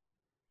thing.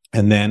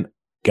 And then,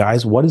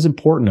 guys, what is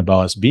important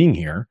about us being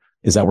here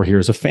is that we're here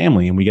as a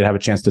family and we get to have a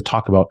chance to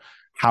talk about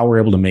how we're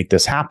able to make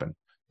this happen.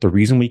 The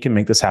reason we can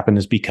make this happen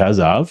is because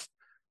of,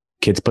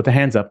 kids put the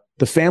hands up,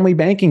 the family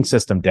banking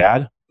system,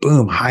 Dad.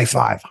 Boom, high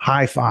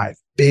five,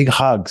 big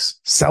hugs,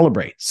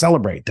 celebrate.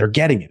 They're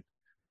getting it.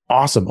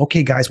 Awesome.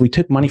 Okay, guys, we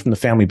took money from the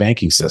family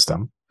banking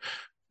system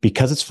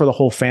because it's for the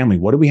whole family.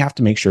 What do we have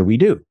to make sure we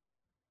do?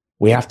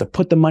 We have to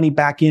put the money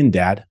back in,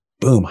 Dad.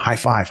 Boom, high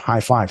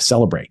five,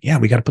 celebrate. Yeah,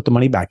 we got to put the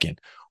money back in.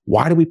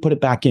 Why do we put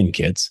it back in,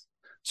 kids?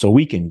 So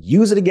we can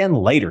use it again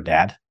later,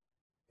 Dad.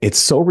 It's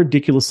so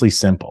ridiculously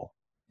simple.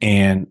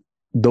 And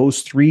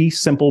those three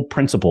simple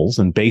principles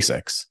and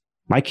basics,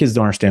 my kids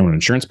don't understand what an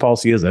insurance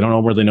policy is. They don't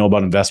know where they know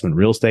about investment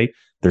real estate.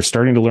 They're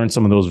starting to learn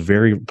some of those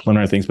very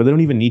preliminary things, but they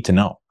don't even need to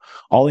know.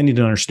 All they need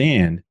to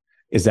understand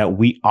is that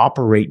we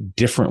operate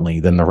differently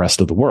than the rest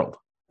of the world,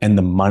 and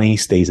the money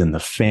stays in the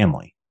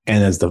family.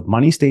 And as the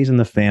money stays in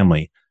the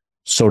family,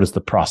 so does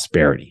the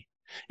prosperity,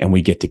 and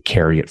we get to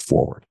carry it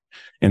forward.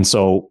 And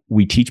so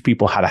we teach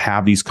people how to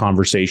have these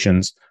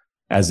conversations.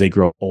 As they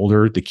grow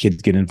older, the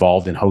kids get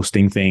involved in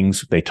hosting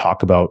things. They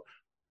talk about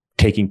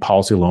taking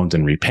policy loans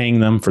and repaying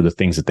them for the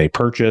things that they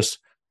purchase.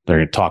 They're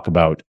going to talk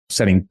about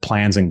setting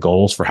plans and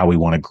goals for how we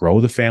want to grow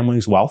the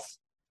family's wealth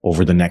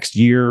over the next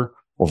year,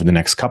 over the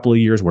next couple of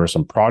years. What are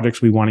some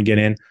projects we want to get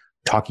in?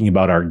 Talking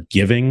about our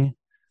giving.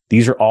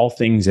 These are all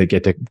things that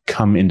get to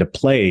come into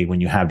play when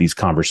you have these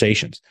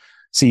conversations.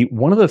 See,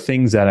 one of the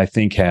things that I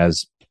think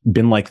has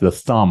been like the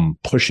thumb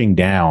pushing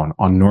down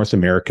on North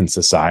American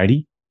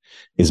society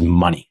is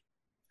money.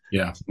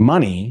 Yeah.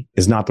 Money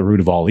is not the root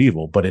of all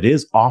evil, but it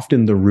is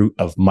often the root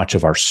of much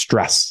of our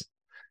stress.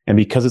 And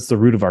because it's the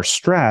root of our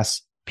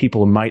stress,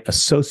 people might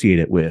associate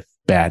it with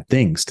bad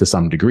things to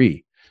some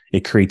degree.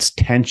 It creates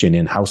tension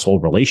in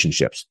household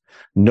relationships.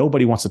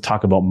 Nobody wants to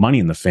talk about money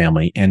in the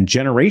family. And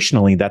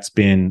generationally, that's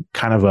been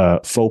kind of a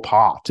faux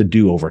pas to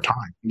do over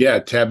time. Yeah,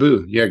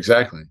 taboo. Yeah,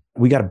 exactly.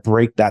 We got to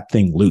break that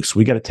thing loose.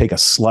 We got to take a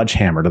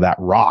sledgehammer to that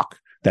rock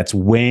that's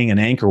weighing an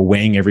anchor,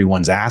 weighing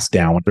everyone's ass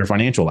down with their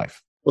financial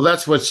life. Well,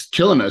 that's what's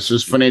killing us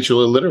is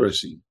financial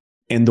illiteracy.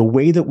 And the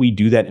way that we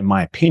do that, in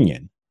my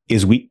opinion,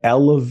 is we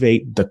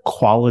elevate the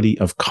quality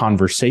of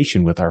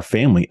conversation with our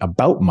family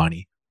about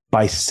money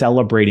by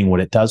celebrating what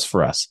it does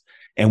for us.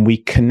 And we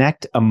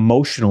connect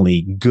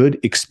emotionally good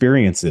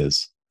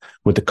experiences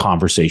with the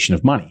conversation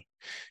of money.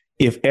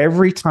 If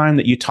every time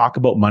that you talk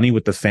about money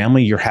with the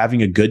family, you're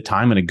having a good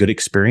time and a good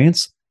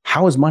experience,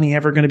 how is money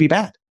ever going to be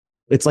bad?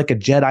 It's like a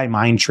Jedi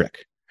mind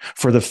trick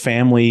for the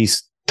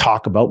families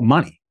talk about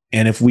money.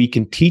 And if we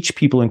can teach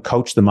people and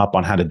coach them up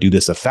on how to do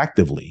this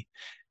effectively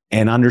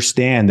and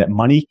understand that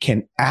money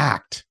can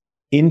act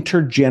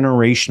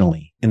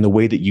intergenerationally in the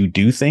way that you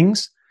do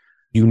things,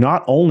 you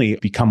not only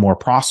become more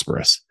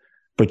prosperous,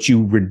 but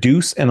you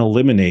reduce and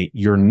eliminate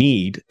your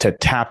need to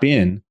tap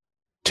in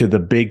to the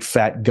big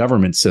fat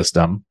government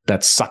system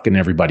that's sucking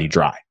everybody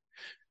dry.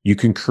 You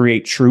can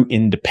create true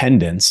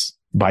independence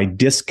by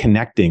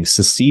disconnecting,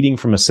 seceding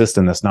from a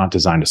system that's not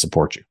designed to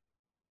support you.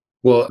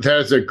 Well,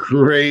 that's a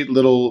great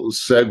little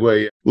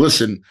segue.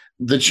 Listen,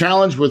 the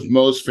challenge with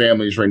most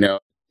families right now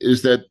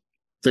is that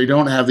they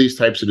don't have these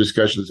types of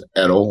discussions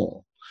at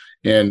all.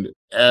 And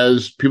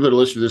as people that are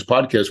listening to this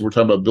podcast, we're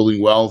talking about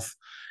building wealth,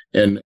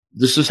 and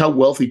this is how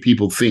wealthy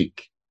people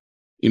think.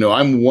 You know,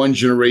 I'm one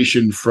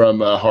generation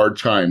from a hard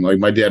time. Like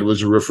my dad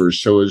was a roofer,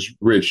 so is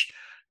Rich.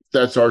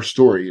 That's our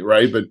story,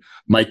 right? But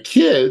my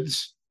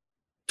kids,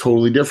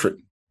 totally different.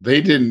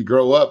 They didn't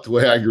grow up the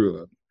way I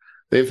grew up.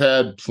 They've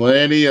had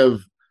plenty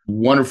of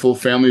wonderful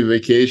family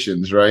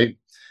vacations, right?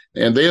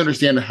 And they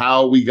understand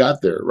how we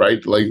got there,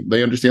 right? Like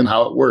they understand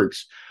how it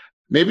works.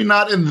 Maybe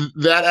not in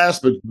that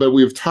aspect, but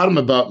we've taught them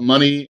about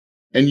money,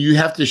 and you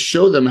have to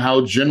show them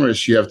how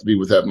generous you have to be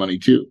with that money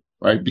too,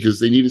 right? Because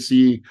they need to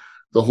see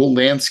the whole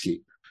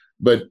landscape.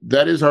 But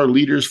that is our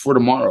leaders for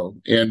tomorrow.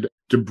 And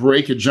to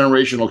break a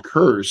generational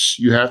curse,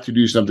 you have to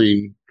do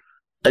something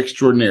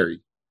extraordinary,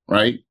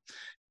 right?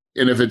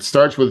 And if it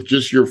starts with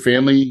just your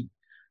family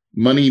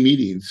money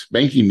meetings,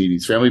 banking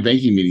meetings, family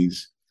banking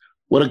meetings,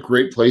 what a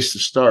great place to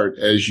start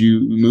as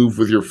you move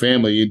with your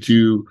family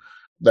into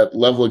that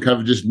level and kind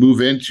of just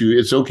move into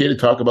it's okay to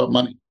talk about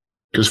money.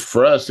 Because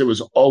for us, it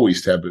was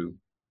always taboo.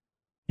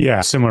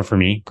 Yeah, similar for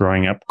me.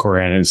 Growing up,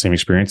 Corey, I had the same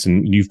experience.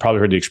 And you've probably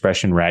heard the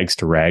expression rags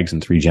to rags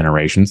in 3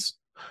 generations.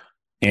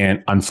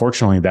 And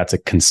unfortunately, that's a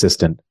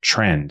consistent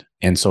trend.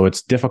 And so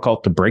it's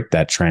difficult to break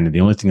that trend. And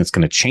the only thing that's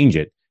going to change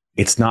it,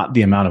 it's not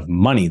the amount of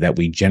money that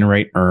we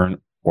generate, earn,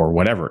 or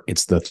whatever.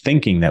 It's the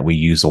thinking that we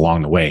use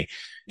along the way.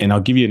 And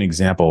I'll give you an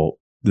example.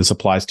 This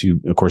applies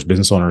to, of course,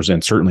 business owners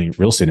and certainly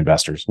real estate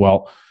investors.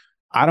 Well,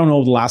 I don't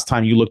know the last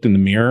time you looked in the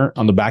mirror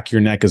on the back of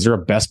your neck. Is there a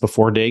best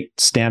before date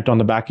stamped on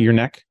the back of your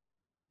neck?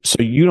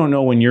 So you don't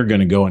know when you're going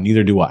to go, and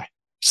neither do I.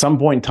 Some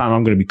point in time,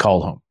 I'm going to be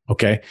called home.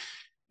 Okay.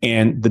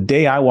 And the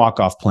day I walk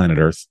off planet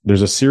Earth,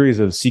 there's a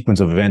sequence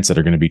of events that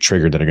are going to be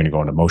triggered that are going to go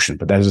into motion.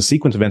 But there's a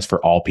sequence of events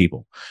for all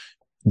people.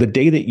 The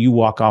day that you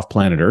walk off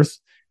planet Earth,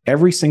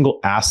 every single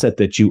asset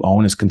that you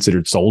own is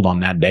considered sold on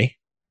that day.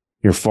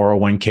 Your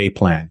 401k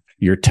plan,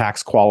 your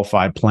tax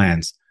qualified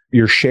plans,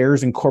 your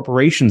shares in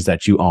corporations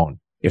that you own.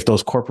 If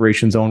those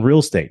corporations own real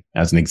estate,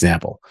 as an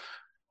example,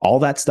 all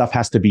that stuff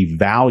has to be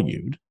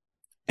valued.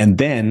 And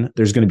then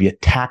there's going to be a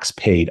tax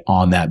paid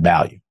on that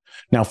value.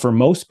 Now, for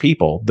most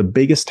people, the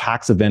biggest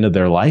tax event of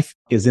their life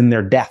is in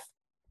their death.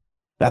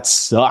 That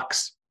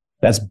sucks.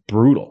 That's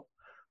brutal.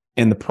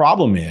 And the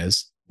problem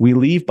is we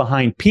leave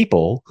behind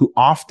people who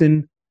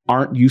often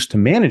aren't used to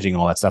managing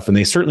all that stuff, and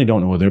they certainly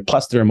don't know whether,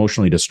 plus they're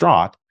emotionally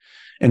distraught.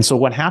 And so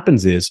what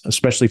happens is,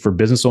 especially for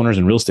business owners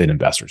and real estate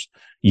investors,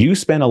 you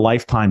spend a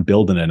lifetime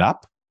building it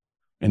up,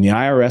 and the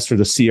IRS or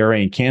the CRA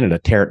in Canada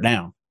tear it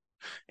down,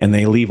 and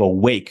they leave a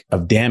wake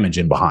of damage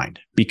in behind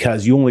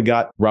because you only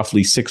got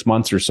roughly 6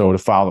 months or so to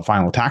file the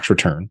final tax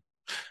return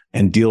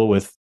and deal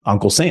with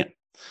Uncle Sam.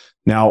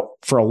 Now,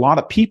 for a lot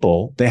of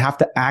people, they have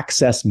to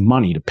access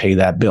money to pay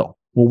that bill.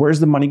 Well, where's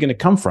the money going to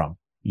come from?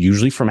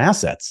 Usually from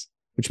assets,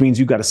 which means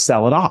you've got to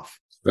sell it off.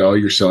 Well,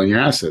 you're selling your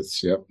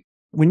assets. Yep.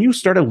 When you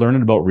started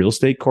learning about real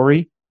estate,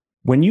 Corey,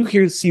 when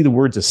you see the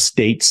words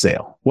estate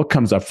sale, what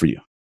comes up for you?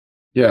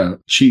 Yeah,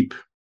 cheap,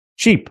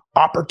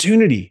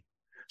 opportunity.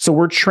 So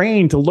we're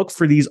trained to look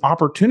for these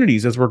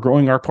opportunities as we're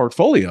growing our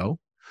portfolio.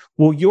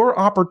 Well, your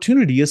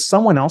opportunity is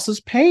someone else's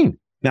pain.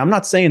 Now, I'm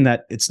not saying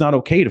that it's not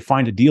okay to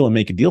find a deal and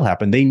make a deal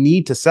happen. They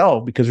need to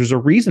sell because there's a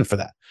reason for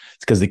that.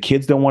 It's because the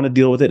kids don't want to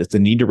deal with it. It's the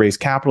need to raise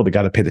capital. They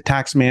got to pay the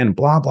tax man,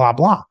 blah, blah,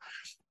 blah.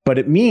 But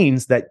it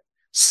means that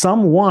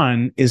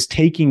someone is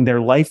taking their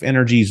life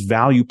energy's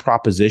value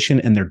proposition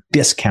and they're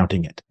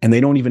discounting it. And they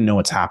don't even know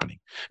it's happening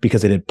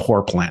because they did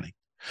poor planning.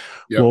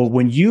 Yep. Well,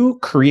 when you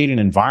create an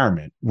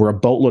environment where a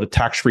boatload of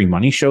tax-free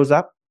money shows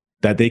up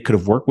that they could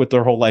have worked with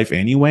their whole life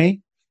anyway,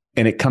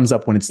 and it comes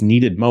up when it's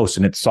needed most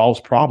and it solves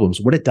problems,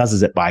 what it does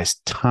is it buys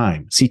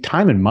time. See,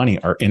 time and money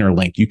are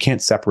interlinked. You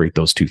can't separate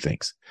those two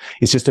things.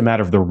 It's just a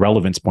matter of the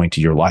relevance point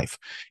to your life.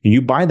 And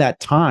you buy that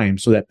time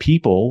so that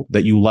people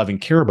that you love and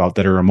care about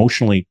that are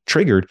emotionally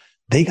triggered,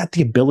 they got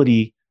the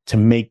ability to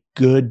make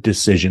good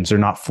decisions. They're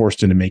not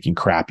forced into making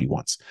crappy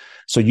ones.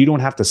 So you don't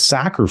have to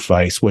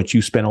sacrifice what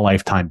you spent a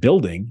lifetime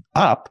building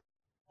up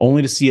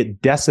only to see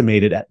it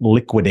decimated at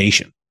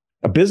liquidation.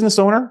 A business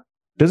owner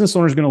is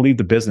going to leave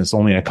the business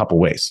only in a couple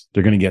ways.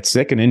 They're going to get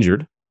sick and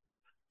injured,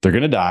 they're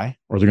going to die,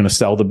 or they're going to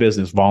sell the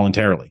business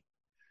voluntarily.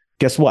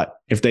 Guess what?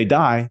 If they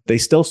die, they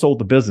still sold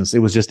the business. It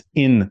was just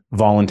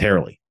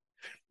involuntarily.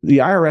 The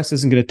IRS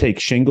isn't going to take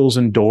shingles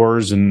and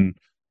doors and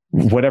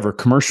whatever,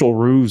 commercial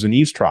roofs and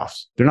eaves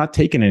troughs. They're not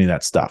taking any of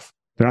that stuff.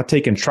 They're not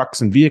taking trucks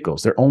and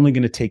vehicles. They're only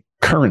going to take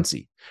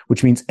currency,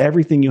 which means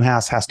everything you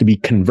have has to be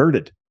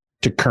converted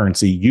to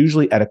currency,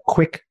 usually at a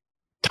quick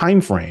time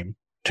frame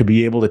to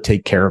be able to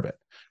take care of it.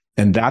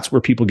 And that's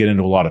where people get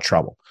into a lot of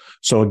trouble.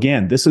 So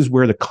again, this is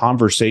where the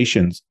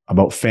conversations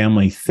about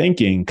family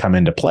thinking come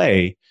into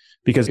play.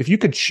 Because if you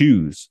could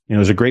choose,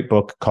 there's a great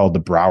book called The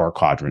Brower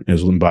Quadrant. It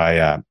was written by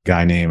a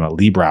guy named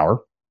Lee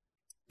Brower.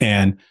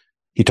 And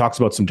he talks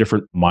about some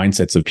different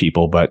mindsets of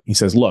people, but he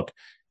says, look,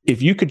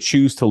 if you could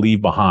choose to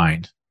leave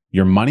behind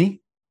your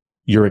money,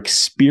 your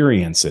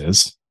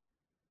experiences,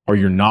 or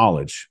your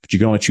knowledge, but you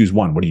can only choose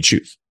one, what do you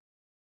choose?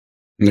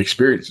 The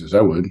experiences,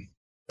 I would.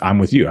 I'm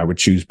with you. I would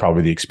choose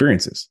probably the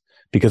experiences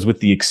because with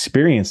the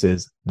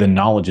experiences, the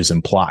knowledge is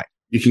implied.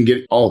 You can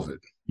get all of it.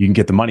 You can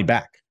get the money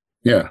back.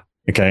 Yeah.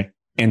 Okay.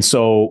 And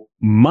so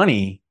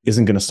money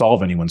isn't going to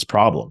solve anyone's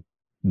problem.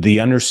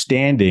 The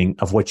understanding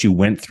of what you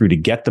went through to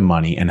get the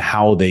money and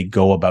how they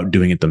go about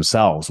doing it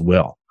themselves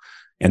will.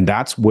 And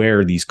that's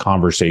where these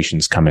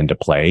conversations come into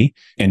play,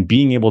 and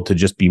being able to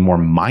just be more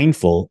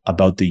mindful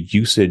about the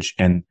usage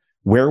and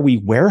where we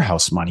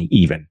warehouse money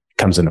even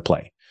comes into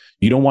play.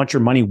 You don't want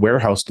your money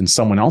warehoused in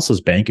someone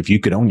else's bank if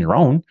you could own your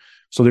own.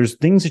 So there's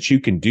things that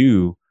you can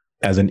do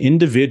as an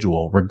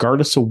individual,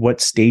 regardless of what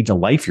stage of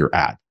life you're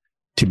at,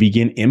 to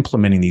begin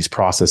implementing these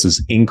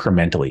processes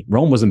incrementally.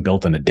 Rome wasn't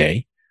built in a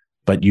day,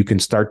 but you can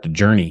start the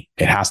journey.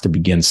 It has to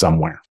begin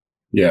somewhere.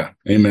 Yeah.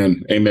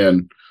 Amen.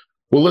 Amen.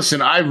 Well,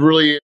 listen, I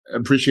really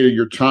appreciated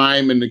your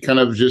time and kind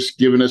of just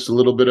giving us a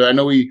little bit of, I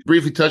know we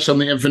briefly touched on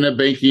the infinite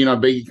banking,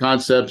 on banking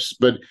concepts,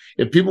 but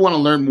if people want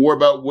to learn more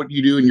about what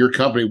you do in your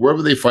company,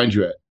 wherever they find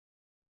you at.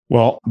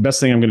 Well, best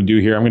thing I'm going to do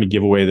here, I'm going to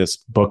give away this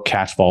book,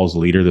 Cash Follows the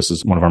Leader. This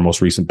is one of our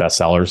most recent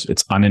bestsellers.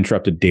 It's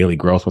Uninterrupted Daily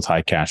Growth with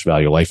High Cash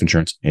Value Life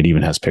Insurance. It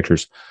even has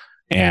pictures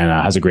and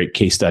has a great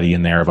case study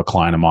in there of a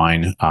client of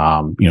mine,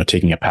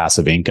 taking a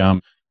passive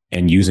income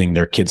and using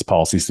their kids'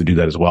 policies to do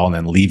that as well, and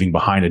then leaving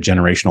behind a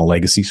generational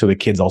legacy so the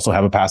kids also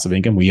have a passive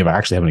income. We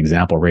actually have an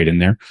example right in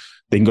there.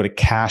 They can go to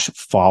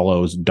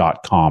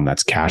cashfollows.com.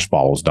 That's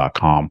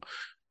cashfollows.com.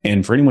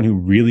 And for anyone who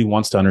really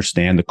wants to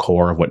understand the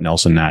core of what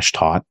Nelson Nash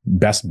taught,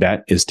 best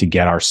bet is to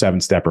get our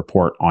 7-step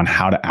report on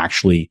how to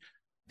actually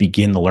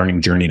begin the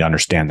learning journey to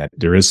understand that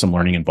there is some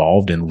learning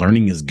involved and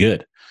learning is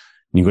good.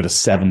 And you go to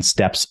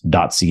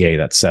 7steps.ca.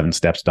 That's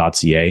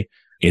 7steps.ca.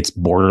 It's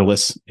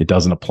borderless. It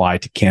doesn't apply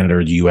to Canada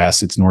or the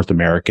US. It's North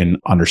American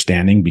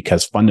understanding,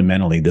 because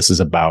fundamentally this is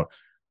about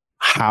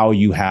how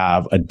you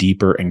have a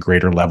deeper and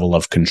greater level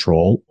of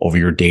control over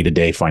your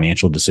day-to-day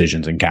financial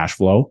decisions and cash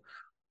flow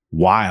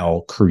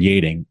while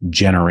creating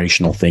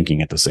generational thinking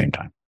at the same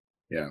time.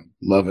 Yeah.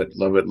 Love it.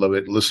 Love it. Love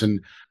it. Listen,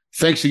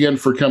 thanks again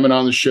for coming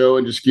on the show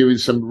and just giving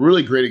some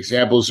really great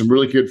examples, some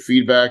really good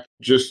feedback.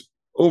 Just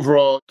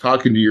overall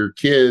talking to your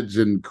kids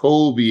and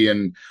Kobe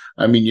and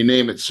I mean, you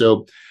name it.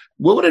 So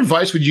what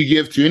advice would you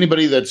give to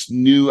anybody that's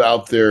new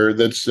out there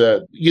that's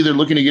either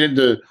looking to get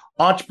into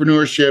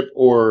entrepreneurship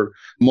or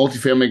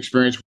multifamily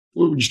experience?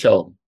 What would you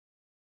tell them?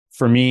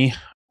 For me,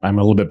 I'm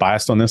a little bit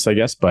biased on this, I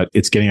guess, but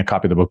it's getting a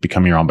copy of the book,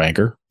 Becoming Your Own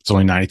Banker. It's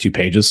only 92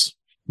 pages,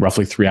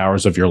 roughly 3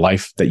 hours of your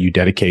life that you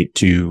dedicate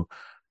to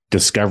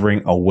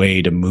discovering a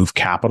way to move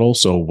capital.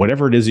 So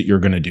whatever it is that you're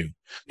going to do,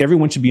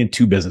 everyone should be in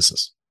two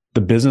businesses,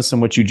 the business in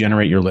which you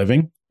generate your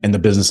living and the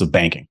business of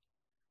banking.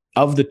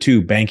 Of the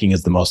two, banking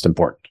is the most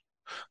important.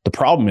 The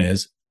problem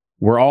is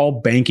we're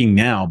all banking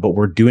now, but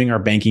we're doing our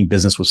banking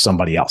business with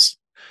somebody else.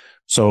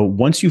 So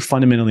once you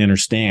fundamentally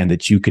understand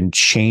that you can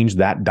change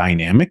that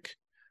dynamic,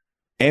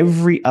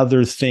 every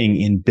other thing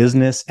in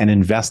business and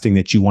investing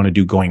that you want to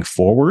do going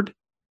forward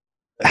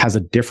has a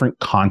different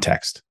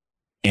context.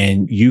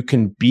 And you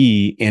can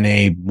be in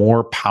a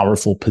more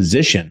powerful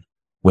position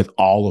with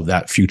all of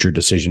that future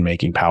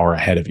decision-making power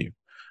ahead of you.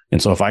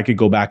 And so if I could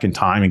go back in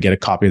time and get a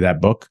copy of that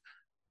book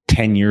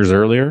 10 years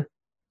earlier,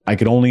 I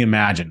could only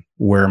imagine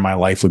where my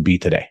life would be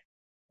today.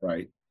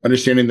 Right.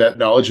 Understanding that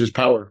knowledge is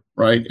power,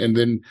 right? And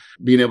then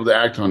being able to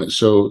act on it.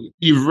 So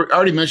you've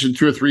already mentioned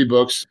 2 or 3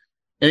 books.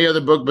 Any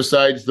other book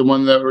besides the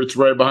one that's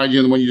right behind you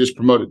and the one you just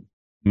promoted?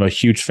 I'm a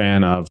huge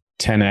fan of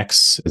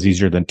 10X is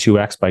Easier Than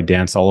 2X by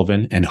Dan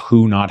Sullivan and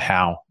Who Not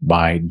How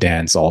by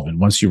Dan Sullivan.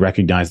 Once you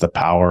recognize the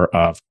power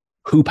of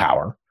who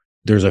power,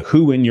 there's a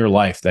who in your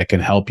life that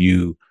can help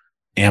you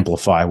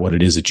amplify what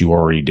it is that you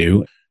already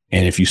do.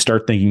 And if you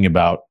start thinking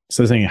about,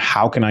 instead of thinking,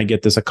 how can I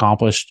get this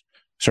accomplished?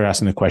 Start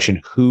asking the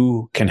question,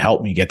 who can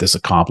help me get this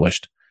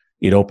accomplished?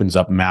 It opens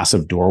up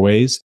massive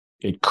doorways.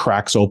 It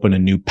cracks open a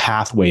new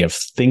pathway of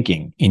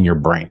thinking in your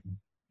brain.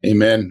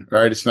 Amen. All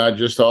right. It's not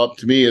just all up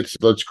to me. It's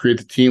let's create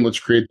the team. Let's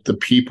create the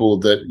people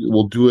that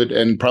will do it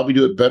and probably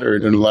do it better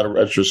in a lot of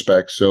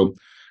retrospect. So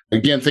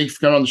again, thanks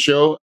for coming on the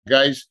show.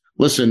 Guys,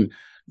 listen,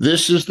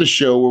 this is the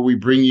show where we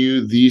bring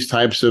you these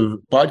types of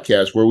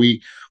podcasts where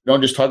we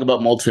don't just talk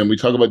about multifamily. We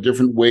talk about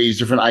different ways,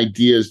 different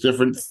ideas,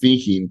 different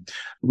thinking.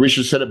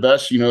 Richard said it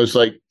best, it's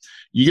like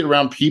you get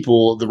around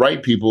people, the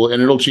right people,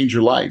 and it'll change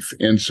your life.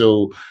 And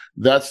so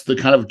that's the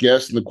kind of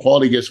guests and the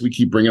quality guests we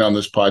keep bringing on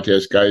this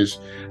podcast, guys.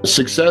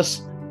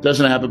 Success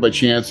doesn't happen by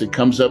chance. It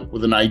comes up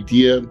with an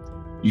idea.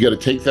 You got to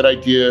take that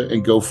idea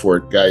and go for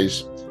it,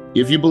 guys.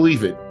 If you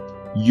believe it,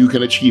 you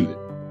can achieve it,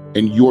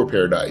 and your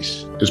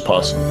paradise is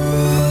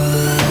possible.